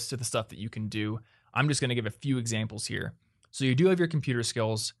extensive list of the stuff that you can do. I'm just going to give a few examples here. So you do have your computer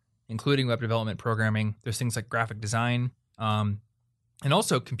skills, including web development, programming. There's things like graphic design, and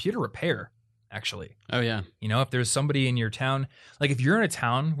also computer repair, actually. Oh, yeah. If there's somebody in your town, like if you're in a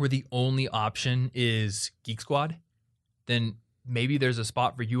town where the only option is Geek Squad, then maybe there's a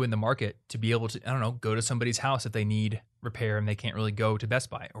spot for you in the market to be able to, go to somebody's house if they need repair and they can't really go to Best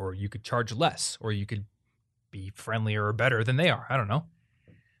Buy, or you could charge less, or you could be friendlier or better than they are. I don't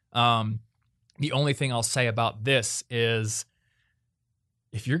know. The only thing I'll say about this is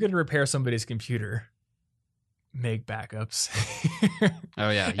if you're going to repair somebody's computer, make backups. Oh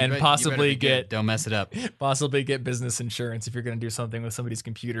yeah, and possibly don't mess it up. Possibly get business insurance if you're going to do something with somebody's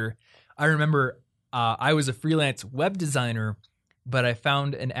computer. I remember I was a freelance web designer, but I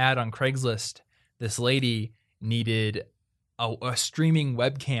found an ad on Craigslist. This lady needed a streaming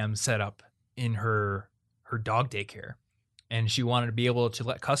webcam set up in her dog daycare, and she wanted to be able to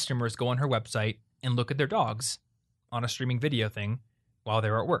let customers go on her website and look at their dogs on a streaming video thing while they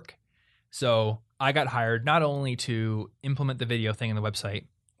were at work. So I got hired not only to implement the video thing in the website,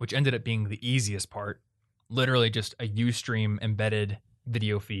 which ended up being the easiest part, literally just a Ustream embedded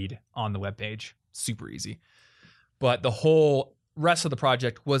video feed on the webpage, super easy. But the whole rest of the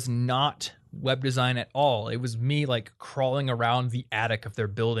project was not web design at all. It was me like crawling around the attic of their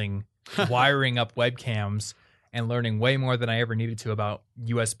building, wiring up webcams, and learning way more than I ever needed to about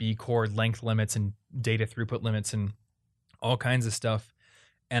USB cord length limits and data throughput limits and all kinds of stuff.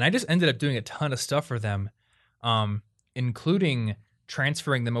 And I just ended up doing a ton of stuff for them, including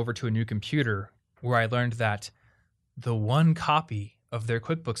transferring them over to a new computer where I learned that the one copy of their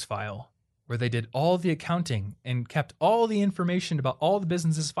QuickBooks file where they did all the accounting and kept all the information about all the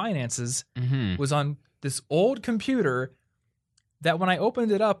business's finances was on this old computer that when I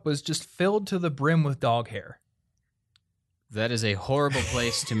opened it up was just filled to the brim with dog hair. That is a horrible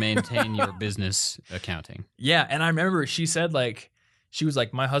place to maintain your business accounting. Yeah, and I remember she said she was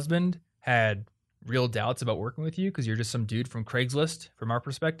like, my husband had real doubts about working with you because you're just some dude from Craigslist from our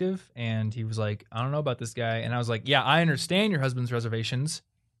perspective. And he was like, I don't know about this guy. And I was like, yeah, I understand your husband's reservations.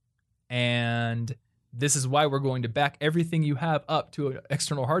 And this is why we're going to back everything you have up to an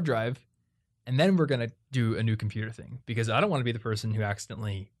external hard drive. And then we're going to do a new computer thing because I don't want to be the person who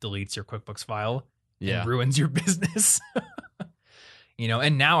accidentally deletes your QuickBooks file and ruins your business.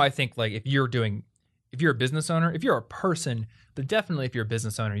 And now I think like if you're a business owner, if you're a person, but definitely if you're a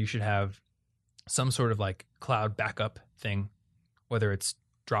business owner, you should have some sort of like cloud backup thing, whether it's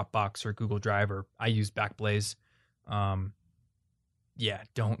Dropbox or Google Drive, or I use Backblaze. Don't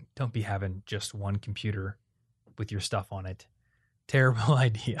be having just one computer with your stuff on it. Terrible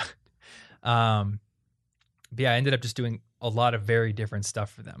idea. I ended up just doing a lot of very different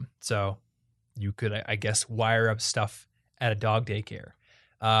stuff for them. So you could, I guess, wire up stuff at a dog daycare.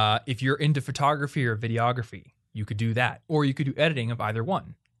 If you're into photography or videography, you could do that, or you could do editing of either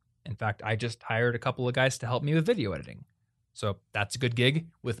one. In fact, I just hired a couple of guys to help me with video editing. So that's a good gig.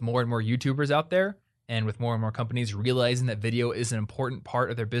 With more and more YouTubers out there and with more and more companies realizing that video is an important part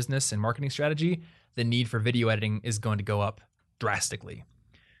of their business and marketing strategy, the need for video editing is going to go up drastically.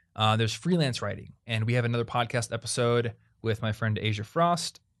 There's freelance writing, and we have another podcast episode with my friend Asia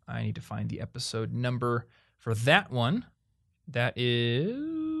Frost. I need to find the episode number for that one. That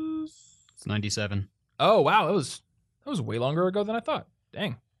is... It's 97. Oh, wow. That was way longer ago than I thought.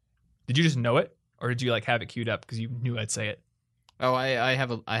 Dang. Did you just know it? Or did you like have it queued up because you knew I'd say it? Oh, I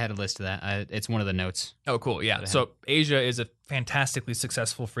had a list of that. It's one of the notes. Oh, cool. Yeah. So Asia is a fantastically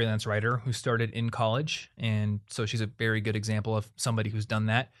successful freelance writer who started in college. And so she's a very good example of somebody who's done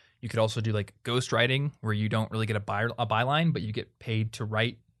that. You could also do like ghostwriting where you don't really get a byline, but you get paid to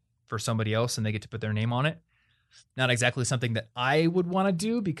write for somebody else and they get to put their name on it. Not exactly something that I would want to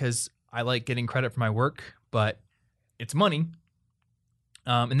do because I like getting credit for my work, but it's money.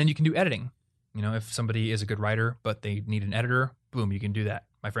 And then you can do editing. If somebody is a good writer, but they need an editor, boom, you can do that.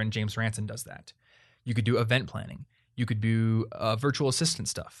 My friend James Ranson does that. You could do event planning. You could do virtual assistant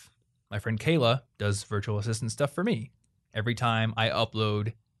stuff. My friend Kayla does virtual assistant stuff for me. Every time I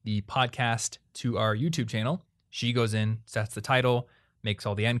upload the podcast to our YouTube channel, she goes in, sets the title, makes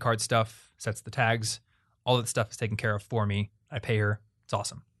all the end card stuff, sets the tags. All that stuff is taken care of for me. I pay her. It's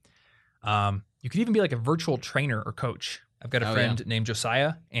awesome. You could even be like a virtual trainer or coach. I've got a friend named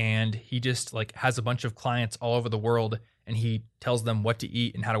Josiah, and he just like has a bunch of clients all over the world, and he tells them what to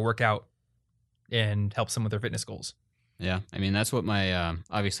eat and how to work out and helps them with their fitness goals. Yeah. I mean, that's what my,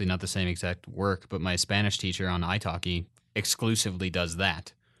 obviously not the same exact work, but my Spanish teacher on italki exclusively does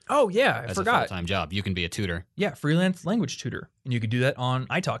that. Oh, yeah. I forgot. A full-time job. You can be a tutor. Yeah. Freelance language tutor. And you could do that on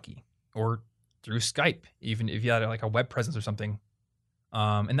italki or through Skype, even if you had like a web presence or something.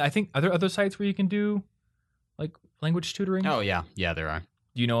 And I think, are there other sites where you can do like language tutoring? Oh, yeah. Yeah, there are.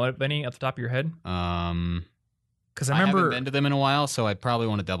 Do you know of any off the top of your head? Because I haven't been to them in a while, so I'd probably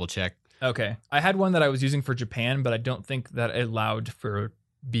want to double check. Okay. I had one that I was using for Japan, but I don't think that it allowed for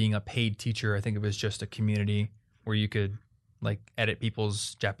being a paid teacher. I think it was just a community where you could like edit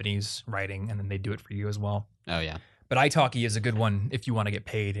people's Japanese writing and then they do it for you as well. Oh, yeah. But italki is a good one if you want to get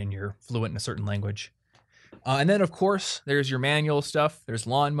paid and you're fluent in a certain language. And then, of course, there's your manual stuff. There's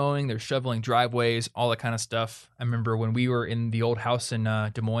lawn mowing, there's shoveling driveways, all that kind of stuff. I remember when we were in the old house in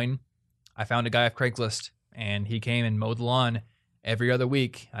Des Moines, I found a guy off Craigslist, and he came and mowed the lawn every other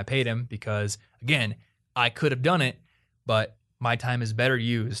week. I paid him because, again, I could have done it, but my time is better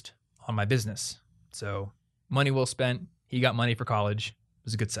used on my business. So money well spent. He got money for college. It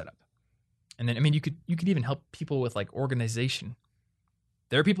was a good setup. And then, I mean, you could even help people with like organization.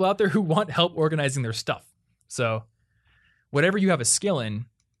 There are people out there who want help organizing their stuff. So whatever you have a skill in,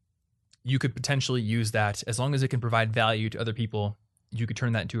 you could potentially use that. As long as it can provide value to other people, you could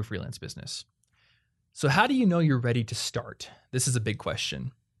turn that into a freelance business. So how do you know you're ready to start? This is a big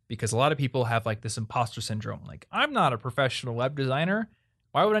question because a lot of people have like this imposter syndrome. Like, I'm not a professional web designer.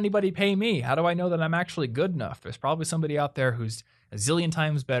 Why would anybody pay me? How do I know that I'm actually good enough? There's probably somebody out there who's a zillion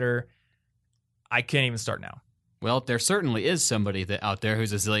times better. I can't even start now. Well, there certainly is somebody out there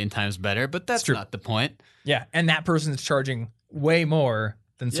who's a zillion times better, but that's not the point. Yeah, and that person is charging way more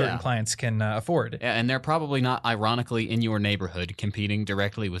than certain clients can afford. Yeah, and they're probably not, ironically, in your neighborhood competing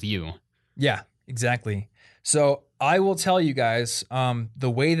directly with you. Yeah, exactly. So I will tell you guys,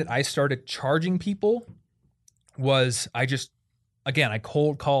 the way that I started charging people was I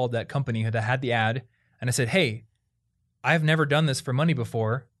cold called that company that had the ad, and I said, hey, I've never done this for money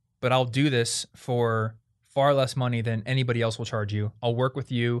before, but I'll do this for far less money than anybody else will charge you. I'll work with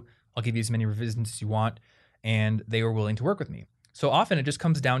you. I'll give you as many revisions as you want. And they were willing to work with me. So often it just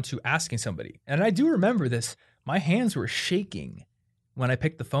comes down to asking somebody. And I do remember this. My hands were shaking when I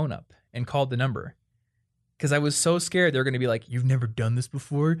picked the phone up and called the number because I was so scared they're going to be like, you've never done this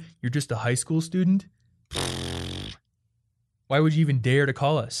before? You're just a high school student? Why would you even dare to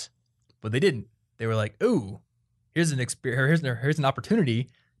call us? But they didn't. They were like, ooh, here's an opportunity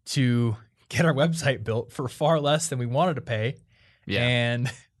to get our website built for far less than we wanted to pay. Yeah. And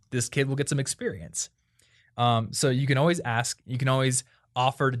this kid will get some experience. So you can always ask, you can always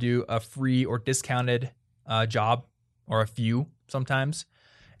offer to do a free or discounted job or a few sometimes.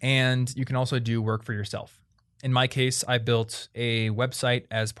 And you can also do work for yourself. In my case, I built a website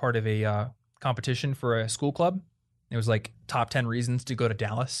as part of a competition for a school club. It was like top 10 reasons to go to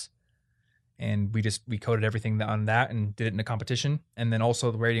Dallas. And we coded everything on that and did it in a competition. And then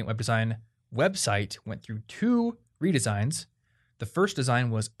also the Radiant Web Design website went through 2 redesigns. The first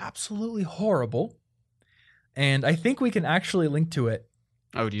design was absolutely horrible. And I think we can actually link to it.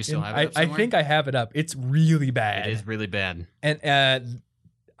 Oh, do you still have it up somewhere? I think I have it up. It's really bad. It is really bad. And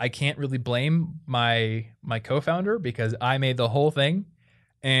I can't really blame my co-founder because I made the whole thing.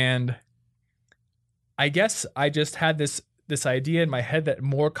 And I guess I just had this idea in my head that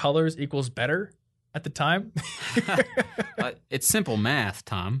more colors equals better at the time. It's simple math,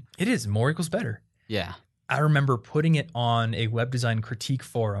 Tom. It is. More equals better. Yeah. I remember putting it on a web design critique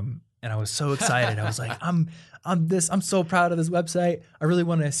forum, and I was so excited. I was like, I'm so proud of this website. I really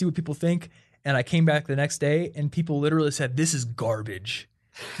want to see what people think. And I came back the next day, and people literally said, this is garbage.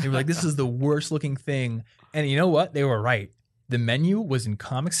 They were like, this is the worst looking thing. And you know what? They were right. The menu was in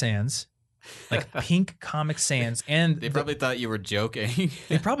Comic Sans, like pink Comic Sans. And they probably thought you were joking.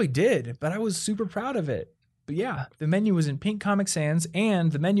 They probably did, but I was super proud of it. But yeah, the menu was in pink Comic Sans,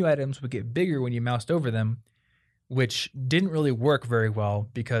 and the menu items would get bigger when you moused over them, which didn't really work very well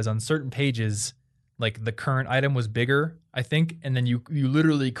because on certain pages, like the current item was bigger, I think, and then you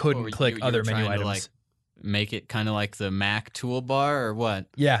literally couldn't click other menu items. Like make it kind of like the Mac toolbar or what?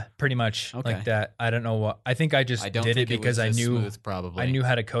 Yeah, pretty much like that. I don't know what. I think I just did it because I knew smooth, probably. I knew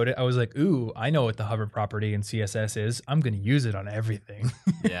how to code it. I was like, ooh, I know what the hover property in CSS is. I'm going to use it on everything.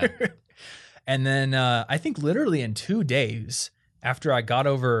 Yeah. And then I think literally in 2 days after I got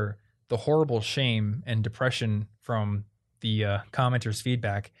over the horrible shame and depression from the commenters'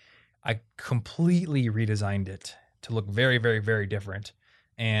 feedback, I completely redesigned it to look very, very, very different.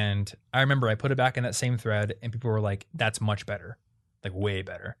 And I remember I put it back in that same thread and people were like, that's much better, like way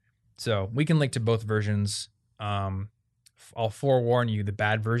better. So we can link to both versions. I'll forewarn you, the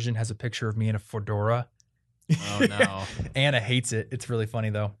bad version has a picture of me in a fedora. Oh, no. Anna hates it. It's really funny,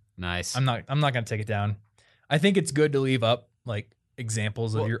 though. Nice. I'm not going to take it down. I think it's good to leave up like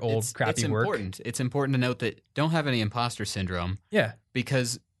examples of your old crappy work. It's important to note that don't have any imposter syndrome. Yeah.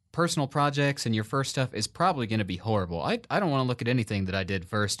 Because personal projects and your first stuff is probably going to be horrible. I don't want to look at anything that I did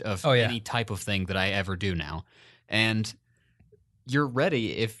first of any type of thing that I ever do now. And you're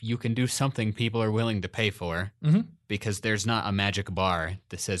ready if you can do something people are willing to pay for, because there's not a magic bar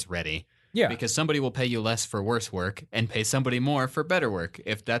that says ready. Yeah. Because somebody will pay you less for worse work and pay somebody more for better work.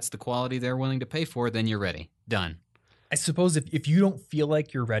 If that's the quality they're willing to pay for, then you're ready. Done. I suppose if you don't feel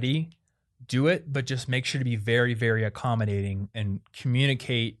like you're ready, do it, but just make sure to be very, very accommodating and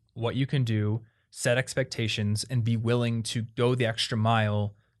communicate what you can do set expectations, and be willing to go the extra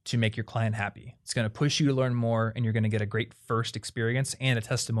mile to make your client happy. It's going to push you to learn more, and you're going to get a great first experience and a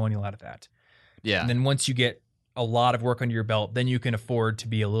testimonial out of that. Yeah. And then once you get a lot of work under your belt, then you can afford to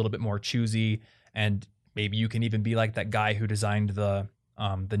be a little bit more choosy, and maybe you can even be like that guy who designed the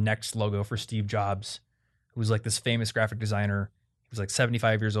Next logo for Steve Jobs, who was like this famous graphic designer. He was like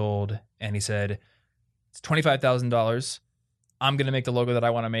 75 years old, and he said, it's $25,000. I'm going to make the logo that I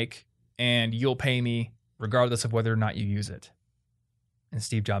want to make, and you'll pay me regardless of whether or not you use it. And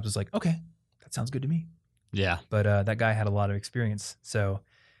Steve Jobs was like, okay, that sounds good to me. Yeah. But that guy had a lot of experience. So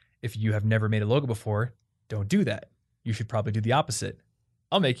if you have never made a logo before, don't do that. You should probably do the opposite.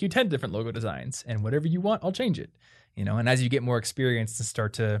 I'll make you 10 different logo designs, and whatever you want, I'll change it. And as you get more experience and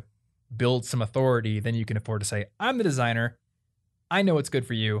start to build some authority, then you can afford to say, I'm the designer. I know what's good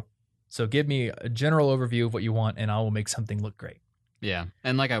for you. So give me a general overview of what you want, and I will make something look great. Yeah.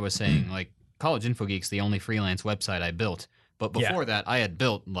 And like I was saying, like College Info Geek's the only freelance website I built. But before that, I had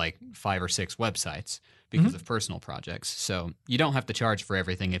built like 5 or 6 websites because of personal projects. So you don't have to charge for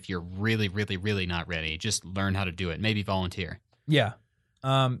everything if you're really, really, really not ready. Just learn how to do it. Maybe volunteer. Yeah.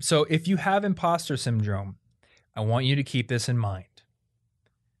 So if you have imposter syndrome, I want you to keep this in mind.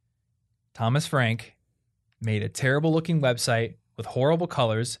 Thomas Frank made a terrible looking website with horrible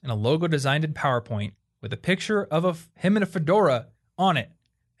colors and a logo designed in PowerPoint with a picture of him in a fedora on it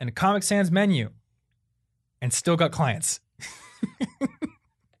and a Comic Sans menu, and still got clients.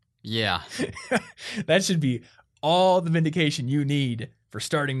 Yeah. That should be all the vindication you need for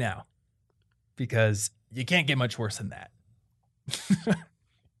starting now, because you can't get much worse than that.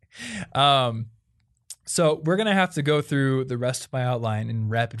 So we're going to have to go through the rest of my outline in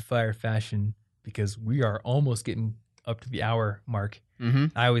rapid fire fashion because we are almost getting up to the hour mark. Mm-hmm.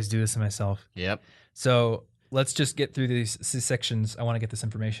 I always do this to myself. Yep. So let's just get through these sections. I want to get this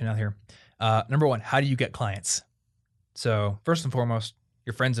information out here. Number 1, how do you get clients? So first and foremost,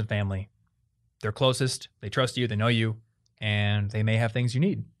 your friends and family. They're closest. They trust you. They know you. And they may have things you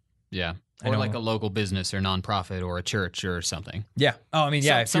need. Yeah. Or like a local business or nonprofit or a church or something. Yeah. Oh, I mean,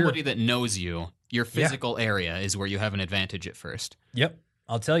 yeah. Somebody that knows you, your physical area is where you have an advantage at first. Yep.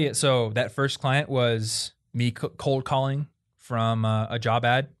 I'll tell you. So that first client was me cold calling from a job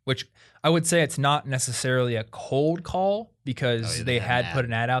ad, which I would say it's not necessarily a cold call because they had put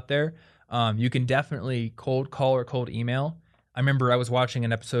an ad out there. You can definitely cold call or cold email. I remember I was watching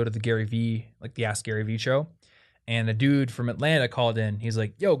an episode of the Gary V, like the Ask Gary V show, and a dude from Atlanta called in. He's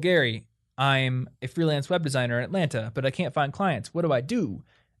like, yo, Gary, I'm a freelance web designer in Atlanta, but I can't find clients. What do I do?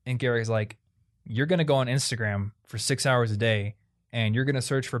 And Gary's like, you're going to go on Instagram for 6 hours a day, and you're going to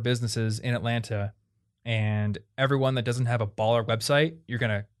search for businesses in Atlanta, and everyone that doesn't have a baller website, you're going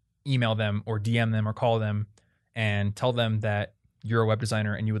to email them or DM them or call them and tell them that you're a web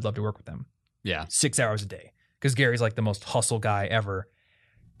designer and you would love to work with them. Yeah. 6 hours a day. Because Gary's like the most hustle guy ever.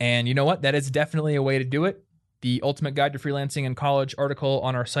 And you know what? That is definitely a way to do it. The Ultimate Guide to Freelancing in College article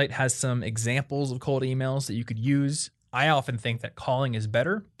on our site has some examples of cold emails that you could use. I often think that calling is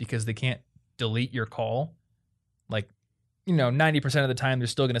better because they can't delete your call. Like, 90% of the time they're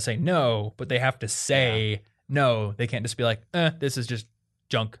still going to say no, but they have to say no. They can't just be like, this is just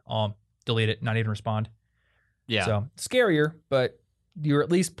junk. I'll delete it, not even respond. Yeah. So scarier, but you're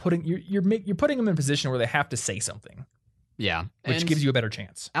at least putting them in a position where they have to say something. Yeah. Which gives you a better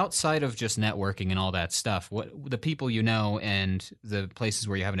chance. Outside of just networking and all that stuff, what the people you know and the places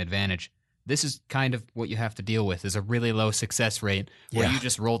where you have an advantage, this is kind of what you have to deal with, is a really low success rate where you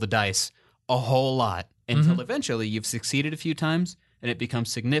just roll the dice a whole lot until eventually you've succeeded a few times and it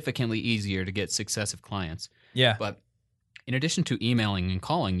becomes significantly easier to get successive clients. Yeah. But in addition to emailing and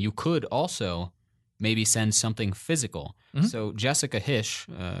calling, you could also maybe send something physical. So Jessica Hish,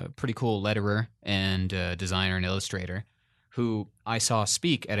 pretty cool letterer and designer and illustrator, who I saw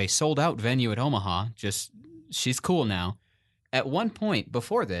speak at a sold-out venue at Omaha. She's cool now. At one point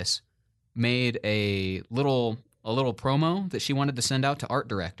before this, made a little promo that she wanted to send out to art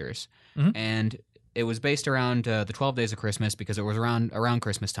directors, and it was based around the 12 Days of Christmas because it was around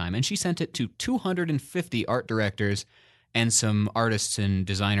Christmas time, and she sent it to 250 art directors and some artists and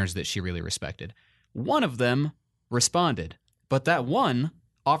designers that she really respected. One of them responded, but that one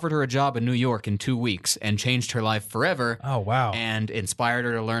offered her a job in New York in 2 weeks and changed her life forever. Oh, wow. And inspired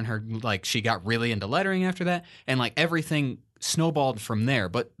her to learn she got really into lettering after that, and everything snowballed from there.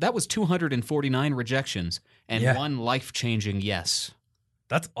 But that was 249 rejections and one life-changing yes.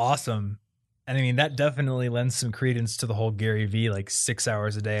 That's awesome. And I mean, that definitely lends some credence to the whole Gary V, 6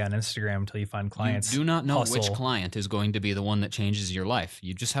 hours a day on Instagram until you find clients. You do not know which client is going to be the one that changes your life.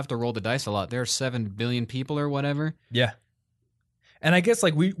 You just have to roll the dice a lot. There are 7 billion people or whatever. Yeah. And I guess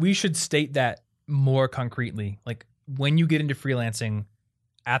we should state that more concretely, like when you get into freelancing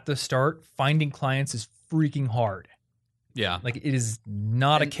at the start, finding clients is freaking hard. Yeah. Like it is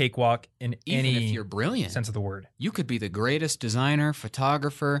not a And cakewalk in even any if you're brilliant, sense of the word. you could be the greatest designer,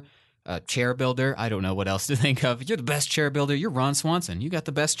 photographer, chair builder. I don't know what else to think of. You're the best chair builder. You're Ron Swanson. You got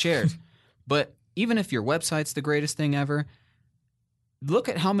the best chairs. But even if your website's the greatest thing ever, look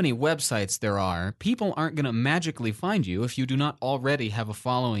at how many websites there are. People aren't going to magically find you if you do not already have a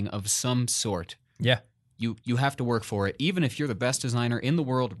following of some sort. Yeah. You have to work for it. Even if you're the best designer in the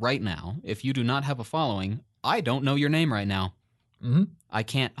world right now, if you do not have a following, I don't know your name right now. Mm-hmm. I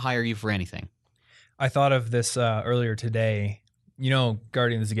can't hire you for anything. I thought of this earlier today. You know,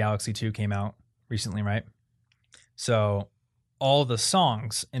 Guardians of the Galaxy 2 came out recently, right? So all the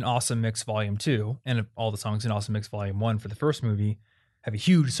songs in Awesome Mix Volume 2 and all the songs in Awesome Mix Volume 1 for the first movie have a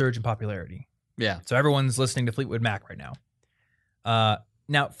huge surge in popularity. Yeah. So everyone's listening to Fleetwood Mac right now.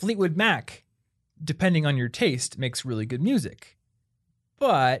 Now, Fleetwood Mac, depending on your taste, makes really good music.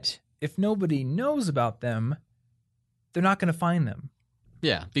 But if nobody knows about them, they're not going to find them.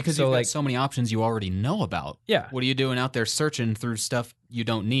 Yeah, because So, you've like- got so many options you already know about. Yeah. What are you doing out there searching through stuff you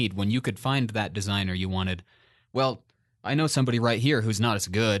don't need when you could find that designer you wanted? Well, I know somebody right here who's not as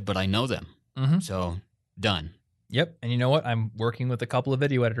good, but I know them. Mm-hmm. So, done. Yep. And you know what? I'm working with a couple of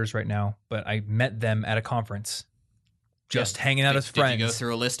video editors right now, but I met them at a conference. Just hanging out as friends. Did you go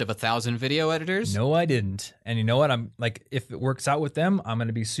through a list of 1,000 video editors? No, I didn't. And you know what? I'm like, if it works out with them, I'm going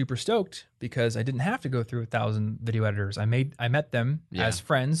to be super stoked because I didn't have to go through 1,000 video editors. I met them Yeah. as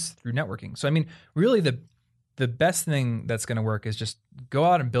friends through networking. So, I mean, really the best thing that's going to work is just go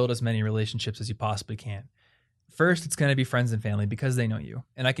out and build as many relationships as you possibly can. First, it's going to be friends and family because they know you.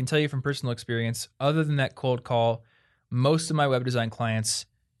 And I can tell you from personal experience, other than that cold call, most of my web design clients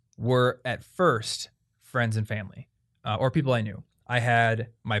were at first friends and family. Or people I knew. I had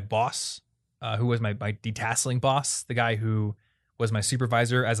my boss, who was my detasseling boss, the guy who was my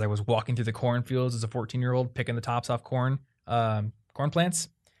supervisor as I was walking through the cornfields as a 14-year-old, picking the tops off corn plants.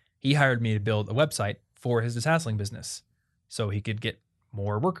 He hired me to build a website for his detasseling business so he could get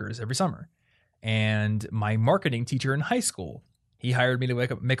more workers every summer. And my marketing teacher in high school, he hired me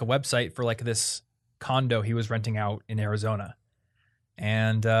to make a website for like this condo he was renting out in Arizona.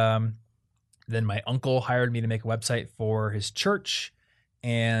 And then my uncle hired me to make a website for his church.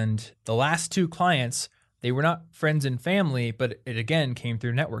 And the last two clients, they were not friends and family, but it again came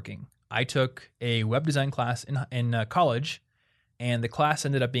through networking. I took a web design class in college, and the class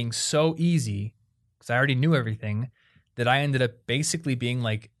ended up being so easy because I already knew everything that I ended up basically being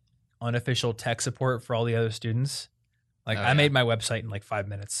like unofficial tech support for all the other students. Like I made my website in like 5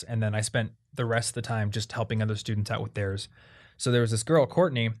 minutes, and then I spent the rest of the time just helping other students out with theirs. So there was this girl,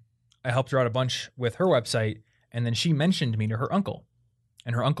 Courtney. I helped her out a bunch with her website, and then she mentioned me to her uncle.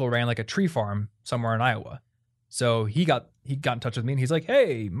 And her uncle ran like a tree farm somewhere in Iowa. So he got in touch with me, and he's like,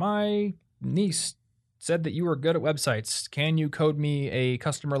 "Hey, my niece said that you were good at websites. Can you code me a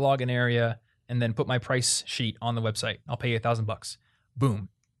customer login area and then put my price sheet on the website? I'll pay you $1,000." Boom.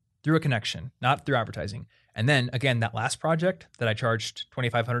 Through a connection, not through advertising. And then again, that last project that I charged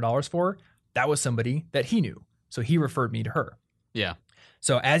 $2,500 for, that was somebody that he knew. So he referred me to her. Yeah.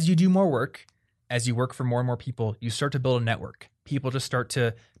 So as you do more work, as you work for more and more people, you start to build a network. People just start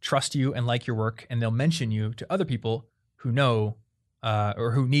to trust you and like your work, and they'll mention you to other people who know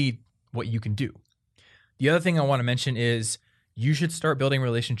or who need what you can do. The other thing I want to mention is you should start building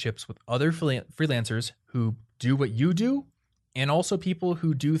relationships with other freelancers who do what you do, and also people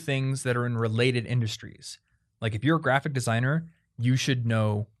who do things that are in related industries. Like if you're a graphic designer, you should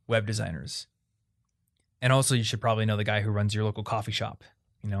know web designers. And also you should probably know the guy who runs your local coffee shop,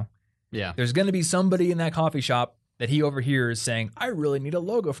 you know? Yeah. There's going to be somebody in that coffee shop that he overhears saying, "I really need a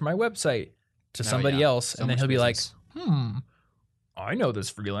logo for my website," to somebody else. So And then much he'll be business. like, I know this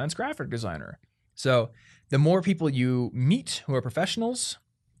freelance graphic designer. So the more people you meet who are professionals,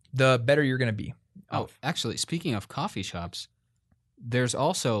 the better you're going to be. Oh, actually, speaking of coffee shops, there's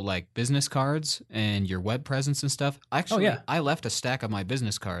also like business cards and your web presence and stuff. Actually, yeah. I left a stack of my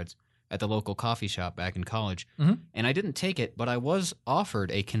business cards at the local coffee shop back in college, and I didn't take it, but I was offered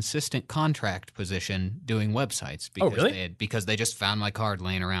a consistent contract position doing websites because really? because they just found my card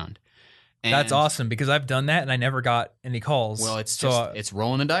laying around. That's And, awesome because I've done that and I never got any calls. Well, it's So, just it's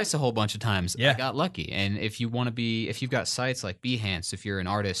rolling the dice a whole bunch of times. Yeah. I got lucky. And if you've got sites like Behance, if you're an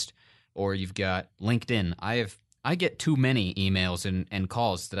artist, or you've got LinkedIn, I get too many emails and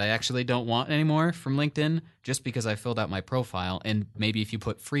calls that I actually don't want anymore from LinkedIn just because I filled out my profile. And maybe if you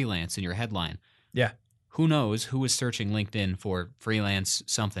put freelance in your headline, yeah. who knows who is searching LinkedIn for freelance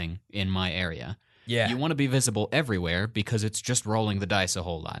something in my area. Yeah. You want to be visible everywhere because it's just rolling the dice a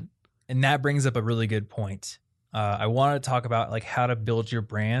whole lot. And that brings up a really good point. I wanted to talk about like how to build your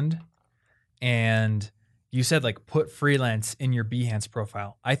brand. And you said like put freelance in your Behance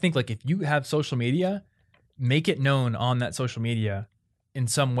profile. I think like if you have social media, make it known on that social media in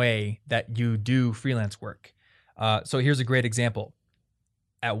some way that you do freelance work. So here's a great example.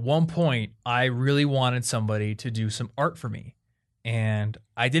 At one point, I really wanted somebody to do some art for me. And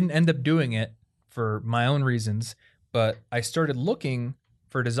I didn't end up doing it for my own reasons, but I started looking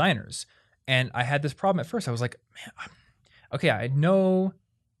for designers. And I had this problem at first. I was like, man, okay, I know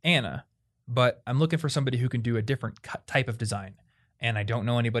Anna, but I'm looking for somebody who can do a different type of design. And I don't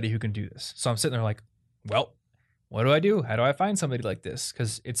know anybody who can do this. So I'm sitting there like, well, what do I do? How do I find somebody like this?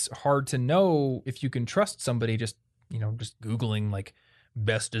 Because it's hard to know if you can trust somebody just Googling like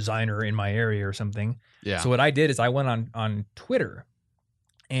best designer in my area or something. Yeah. So what I did is I went on Twitter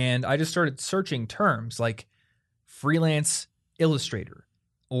and I just started searching terms like freelance illustrator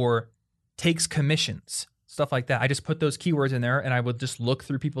or takes commissions, stuff like that. I just put those keywords in there and I would just look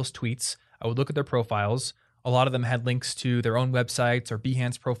through people's tweets. I would look at their profiles. A lot of them had links to their own websites or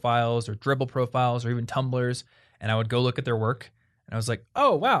Behance profiles or Dribble profiles or even Tumblrs. And I would go look at their work and I was like,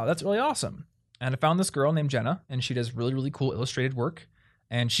 oh, wow, that's really awesome. And I found this girl named Jenna and she does really, really cool illustrated work.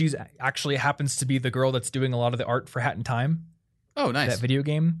 And she's actually happens to be the girl that's doing a lot of the art for Hat in Time. Oh, nice. That video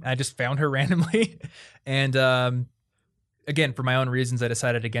game. I just found her randomly. And again, for my own reasons, I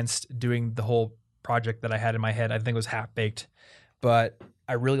decided against doing the whole project that I had in my head. I think it was half-baked. But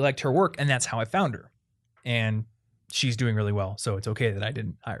I really liked her work, and that's how I found her. And she's doing really well, so it's okay that I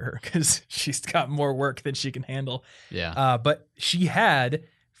didn't hire her because she's got more work than she can handle. Yeah. But she had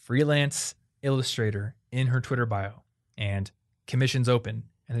freelance illustrator in her Twitter bio and commissions open.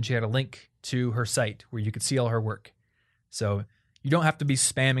 And then she had a link to her site where you could see all her work. So you don't have to be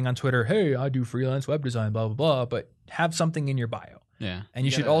spamming on Twitter, hey, I do freelance web design, blah, blah, blah, but have something in your bio. Yeah. And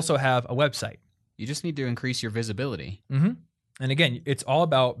you should also have a website. You just need to increase your visibility. Mm-hmm. And again, it's all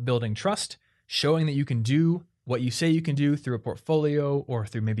about building trust, showing that you can do what you say you can do through a portfolio or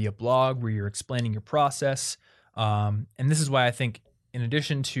through maybe a blog where you're explaining your process. And this is why I think in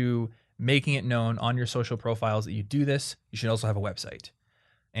addition to making it known on your social profiles that you do this, you should also have a website.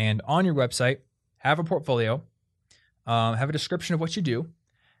 And on your website, have a portfolio, have a description of what you do,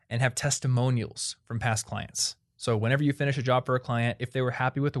 and have testimonials from past clients. So whenever you finish a job for a client, if they were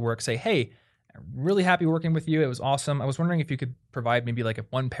happy with the work, say, hey, I'm really happy working with you. It was awesome. I was wondering if you could provide maybe like a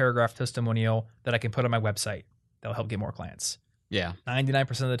 1-paragraph testimonial that I can put on my website. That'll help get more clients. Yeah. 99%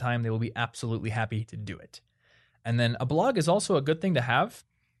 of the time, they will be absolutely happy to do it. And then a blog is also a good thing to have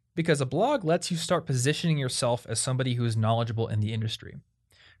because a blog lets you start positioning yourself as somebody who is knowledgeable in the industry.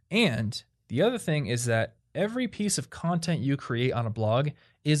 And the other thing is that every piece of content you create on a blog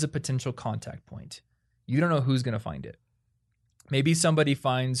is a potential contact point. You don't know who's going to find it. Maybe somebody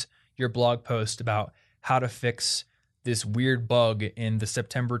finds your blog post about how to fix this weird bug in the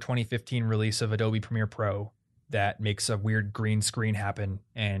September 2015 release of Adobe Premiere Pro that makes a weird green screen happen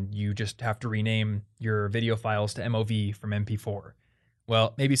and you just have to rename your video files to MOV from MP4.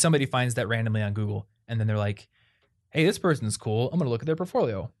 Well, maybe somebody finds that randomly on Google and then they're like, hey, this person's cool. I'm going to look at their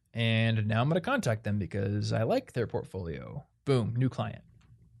portfolio. And now I'm going to contact them because I like their portfolio. Boom, new client.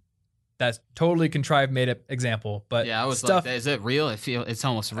 That's totally contrived, made up example. But yeah, I was stuff, like, is it real? It's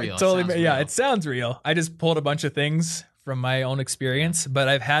almost real. It sounds real. I just pulled a bunch of things from my own experience, but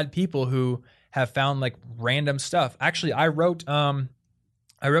I've had people who have found like random stuff. Actually, I wrote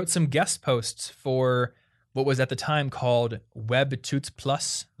some guest posts for what was at the time called Web Tuts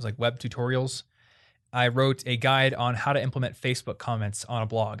Plus. It was like web tutorials. I wrote a guide on how to implement Facebook comments on a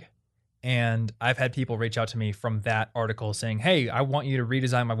blog. And I've had people reach out to me from that article saying, hey, I want you to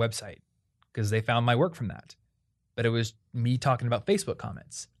redesign my website because they found my work from that. But it was me talking about Facebook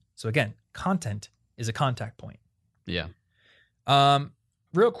comments. So again, content is a contact point. Yeah.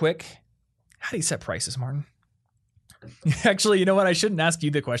 Real quick, how do you set prices, Martin? Actually, you know what? I shouldn't ask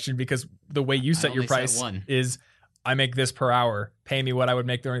you the question because the way you set your price is I make this per hour. Pay me what I would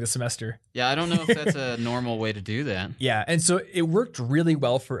make during the semester. Yeah, I don't know if that's a normal way to do that. Yeah, and so it worked really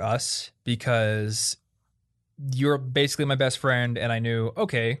well for us because you're basically my best friend, and I knew,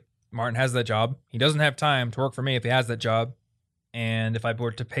 okay, Martin has that job. He doesn't have time to work for me if he has that job, and if I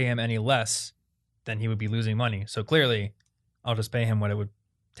were to pay him any less, then he would be losing money. So clearly, I'll just pay him what it would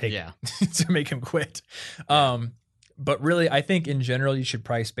take to make him quit. But really, I think in general, you should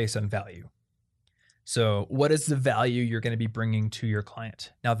price based on value. So what is the value you're going to be bringing to your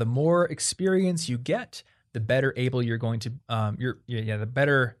client? Now, the more experience you get, the better able you're going to the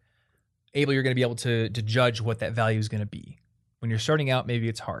better able you're going to be able to judge what that value is going to be. When you're starting out, maybe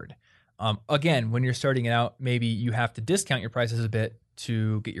it's hard. Again, when you're starting out, maybe you have to discount your prices a bit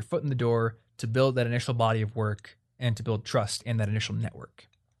to get your foot in the door, to build that initial body of work, and to build trust in that initial network.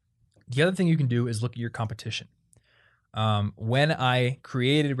 The other thing you can do is look at your competition. When I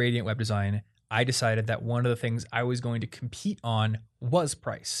created Radiant Web Design, I decided that one of the things I was going to compete on was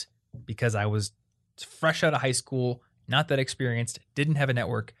price, because I was fresh out of high school, not that experienced, didn't have a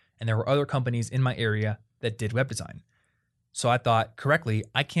network, and there were other companies in my area that did web design. So I thought correctly,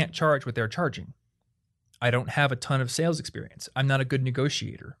 I can't charge what they're charging. I don't have a ton of sales experience. I'm not a good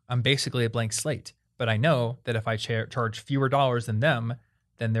negotiator. I'm basically a blank slate. But I know that if I charge fewer dollars than them,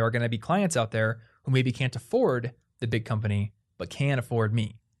 then there are going to be clients out there who maybe can't afford the big company, but can afford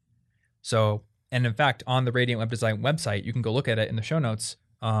me. So, and in fact, on the Radiant Web Design website, you can go look at it in the show notes.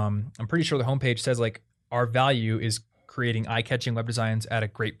 I'm pretty sure the homepage says like our value is creating eye-catching web designs at a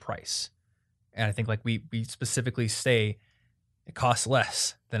great price. And I think like we specifically say it costs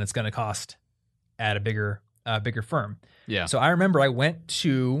less than it's going to cost at a bigger firm. Yeah. So I remember I went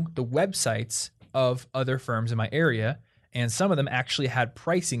to the websites of other firms in my area, and some of them actually had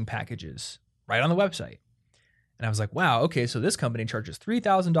pricing packages right on the website. And I was like, wow, okay, so this company charges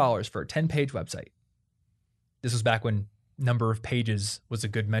 $3,000 for a 10-page website. This was back when number of pages was a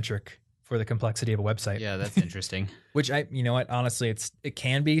good metric for the complexity of a website. Yeah, that's interesting. Which you know what, honestly, it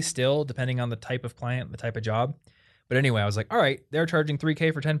can be still depending on the type of client, the type of job. But anyway, I was like, all right, they're charging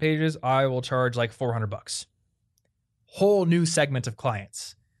 $3,000 for 10 pages. I will charge like $400. Whole new segment of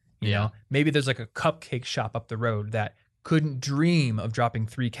clients. You know, maybe there's like a cupcake shop up the road that couldn't dream of dropping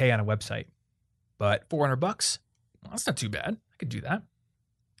 $3,000 on a website, but $400, well, that's not too bad. I could do that.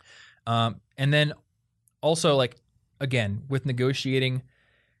 And then also, like, again, with negotiating,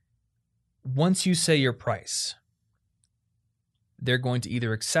 once you say your price, they're going to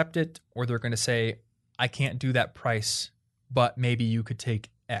either accept it or they're going to say, I can't do that price, but maybe you could take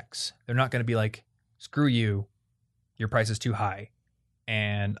X. They're not going to be like, screw you, your price is too high,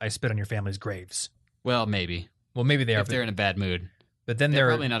 and I spit on your family's graves. Well, maybe. Well, maybe they are. If they're in a bad mood. But then they're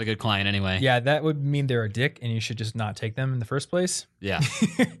probably not a good client anyway. Yeah, that would mean they're a dick and you should just not take them in the first place. Yeah.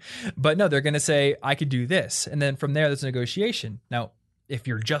 But no, they're going to say, I could do this. And then from there, there's a negotiation. Now, if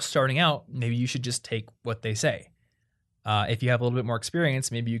you're just starting out, maybe you should just take what they say. If you have a little bit more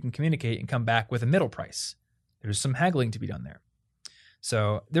experience, maybe you can communicate and come back with a middle price. There's some haggling to be done there.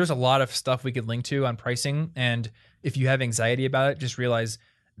 So there's a lot of stuff we could link to on pricing. And if you have anxiety about it, just realize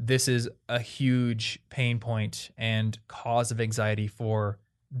this is a huge pain point and cause of anxiety for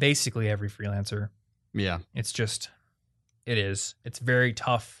basically every freelancer. Yeah. It's very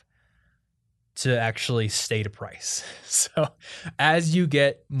tough to actually state a price. So as you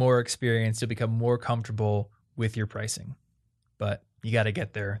get more experience, you'll become more comfortable with your pricing, but you got to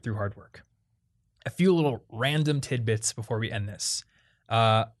get there through hard work. A few little random tidbits before we end this.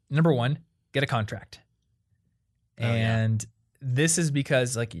 Number one, get a contract. And this is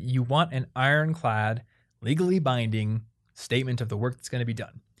because like you want an ironclad, legally binding statement of the work that's going to be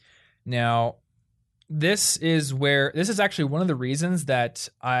done. Now, this is actually one of the reasons that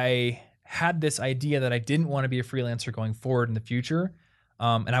I had this idea that I didn't want to be a freelancer going forward in the future.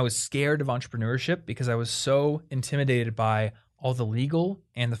 And I was scared of entrepreneurship because I was so intimidated by all the legal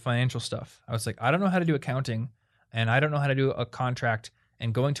and the financial stuff. I was like, I don't know how to do accounting and I don't know how to do a contract,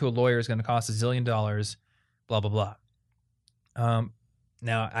 and going to a lawyer is going to cost $1 zillion, blah, blah, blah.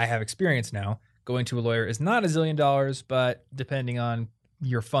 Now I have experience now. Going to a lawyer is not $1 zillion, but depending on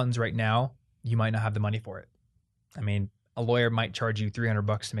your funds right now, you might not have the money for it. I mean, a lawyer might charge you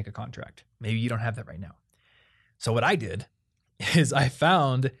 $300 to make a contract. Maybe you don't have that right now. So what I did is I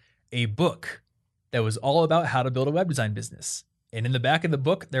found a book that was all about how to build a web design business. And in the back of the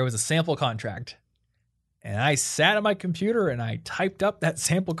book, there was a sample contract. And I sat at my computer and I typed up that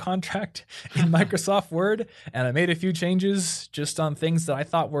sample contract in Microsoft Word, and I made a few changes just on things that I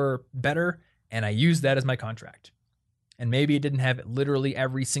thought were better, and I used that as my contract. And maybe it didn't have literally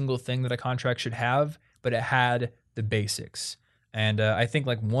every single thing that a contract should have, but it had the basics. And I think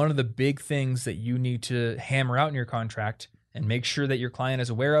like one of the big things that you need to hammer out in your contract and make sure that your client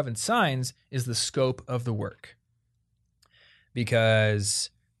is aware of and signs is the scope of the work. Because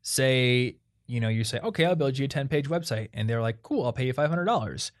say, you say, okay, I'll build you a 10-page website. And they're like, cool, I'll pay you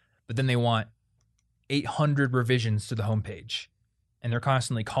 $500. But then they want 800 revisions to the homepage. And they're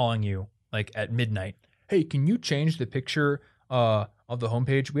constantly calling you like at midnight. Hey, can you change the picture of the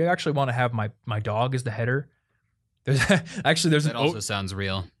homepage? We actually want to have my dog as the header. That also sounds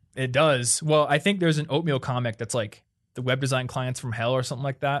real. It does. Well, I think there's an oatmeal comic that's like the web design clients from hell or something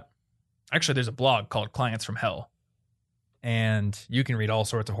like that. Actually, there's a blog called Clients from Hell. And you can read all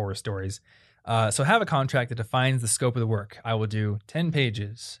sorts of horror stories. So have a contract that defines the scope of the work. I will do 10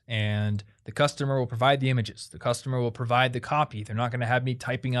 pages and the customer will provide the images. The customer will provide the copy. They're not going to have me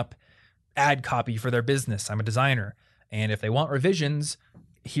typing up ad copy for their business. I'm a designer. And if they want revisions,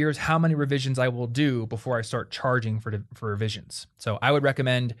 here's how many revisions I will do before I start charging for revisions. So I would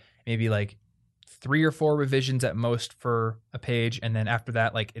recommend maybe like 3 or 4 revisions at most for a page. And then after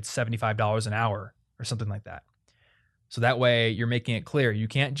that, like it's $75 an hour or something like that. So that way you're making it clear. You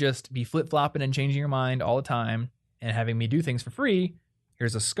can't just be flip-flopping and changing your mind all the time and having me do things for free.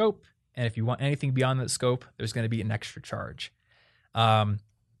 Here's a scope. And if you want anything beyond that scope, there's going to be an extra charge.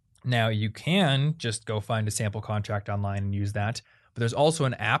 Now you can just go find a sample contract online and use that. But there's also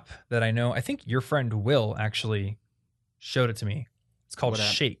an app that I know, I think your friend Will actually showed it to me. It's called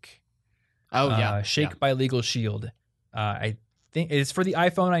Shake. Oh, yeah. Shake by Legal Shield. I think it's for the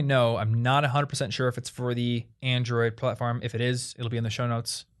iPhone, I know. I'm not 100% sure if it's for the Android platform. If it is, it'll be in the show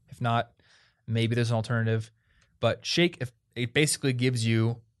notes. If not, maybe there's an alternative. But Shake, it basically gives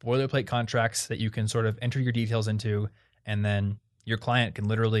you boilerplate contracts that you can sort of enter your details into, and then your client can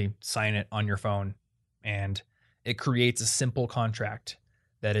literally sign it on your phone, and it creates a simple contract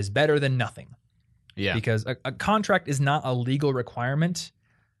that is better than nothing. Yeah. Because a contract is not a legal requirement,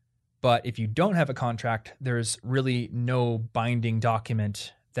 but if you don't have a contract, there's really no binding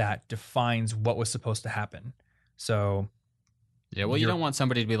document that defines what was supposed to happen. So, yeah, well, you don't want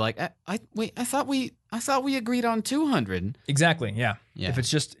somebody to be like, I thought we agreed on 200. Exactly. Yeah. If it's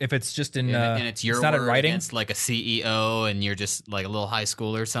just in and it's your it's not word in writing, against like a CEO, and you're just like a little high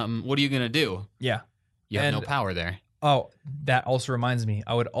schooler or something. What are you gonna do? Yeah. You have no power there. Oh, that also reminds me.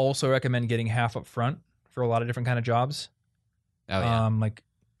 I would also recommend getting half up front for a lot of different kind of jobs. Oh yeah. Like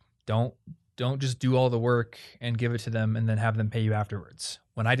don't just do all the work and give it to them and then have them pay you afterwards.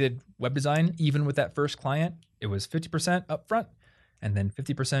 When I did web design, even with that first client, it was 50% up front and then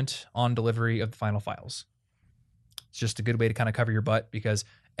 50% on delivery of the final files. It's just a good way to kind of cover your butt, because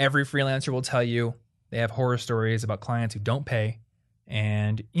every freelancer will tell you they have horror stories about clients who don't pay.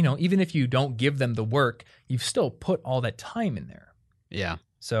 And, even if you don't give them the work, you've still put all that time in there. Yeah.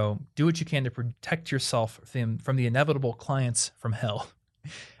 So do what you can to protect yourself from the inevitable clients from hell.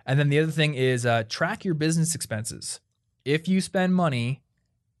 And then the other thing is track your business expenses. If you spend money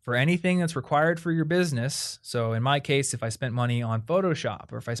for anything that's required for your business, so in my case, if I spent money on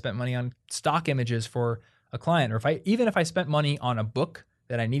Photoshop, or if I spent money on stock images for a client, or if I spent money on a book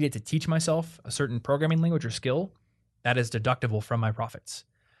that I needed to teach myself a certain programming language or skill, that is deductible from my profits.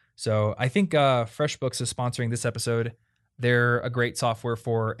 So I think FreshBooks is sponsoring this episode. They're a great software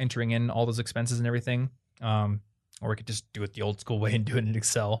for entering in all those expenses and everything. Or we could just do it the old school way and do it in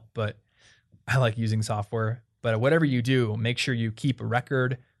Excel, but I like using software. But whatever you do, make sure you keep a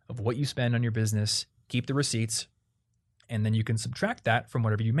record of what you spend on your business, keep the receipts, and then you can subtract that from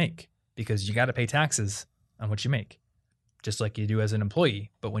whatever you make, because you got to pay taxes on what you make, just like you do as an employee.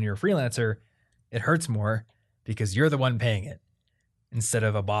 But when you're a freelancer, it hurts more because you're the one paying it instead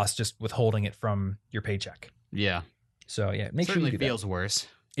of a boss just withholding it from your paycheck. Yeah. So yeah, make sure you do that. Feels worse.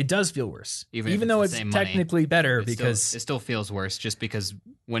 It does feel worse, even though it's technically better, because it still feels worse, just because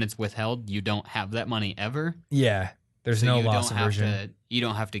when it's withheld, you don't have that money ever. Yeah, there's no loss aversion. You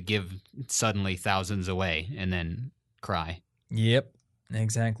don't have to give suddenly thousands away and then cry. Yep,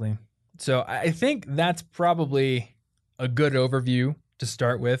 exactly. So I think that's probably a good overview to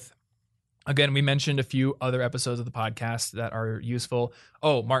start with. Again, we mentioned a few other episodes of the podcast that are useful.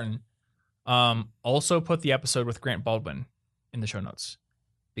 Oh, Martin, also put the episode with Grant Baldwin in the show notes,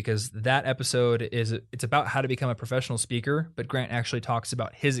 because that episode it's about how to become a professional speaker, but Grant actually talks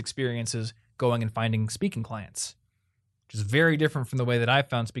about his experiences going and finding speaking clients, which is very different from the way that I've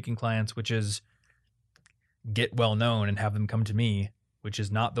found speaking clients, which is get well known and have them come to me, which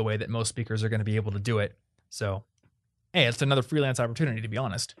is not the way that most speakers are going to be able to do it. So, hey, it's another freelance opportunity, to be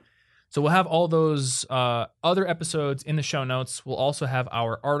honest. So we'll have all those other episodes in the show notes. We'll also have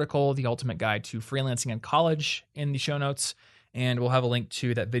our article, The Ultimate Guide to Freelancing in College, in the show notes. And we'll have a link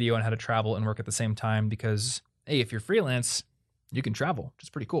to that video on how to travel and work at the same time, because, hey, if you're freelance, you can travel, which is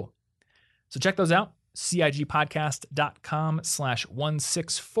pretty cool. So check those out,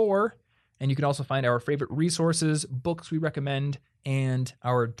 cigpodcast.com/164. And you can also find our favorite resources, books we recommend, and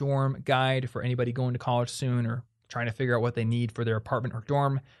our dorm guide for anybody going to college soon or trying to figure out what they need for their apartment or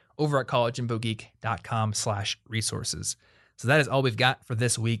dorm over at collegeinfogeek.com/resources. So that is all we've got for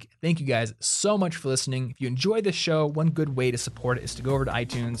this week. Thank you guys so much for listening. If you enjoyed this show, one good way to support it is to go over to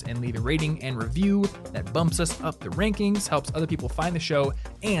iTunes and leave a rating and review. That bumps us up the rankings, helps other people find the show,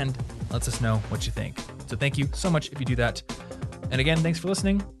 and lets us know what you think. So thank you so much if you do that. And again, thanks for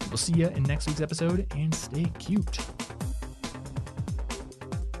listening. We'll see you in next week's episode, and stay cute.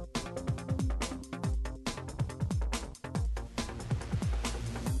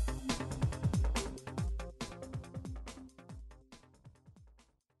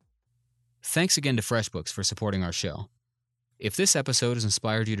 Thanks again to FreshBooks for supporting our show. If this episode has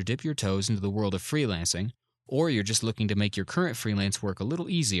inspired you to dip your toes into the world of freelancing, or you're just looking to make your current freelance work a little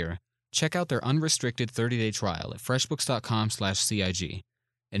easier, check out their unrestricted 30-day trial at freshbooks.com/CIG.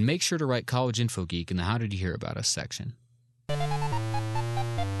 And make sure to write College Info Geek in the How Did You Hear About Us section.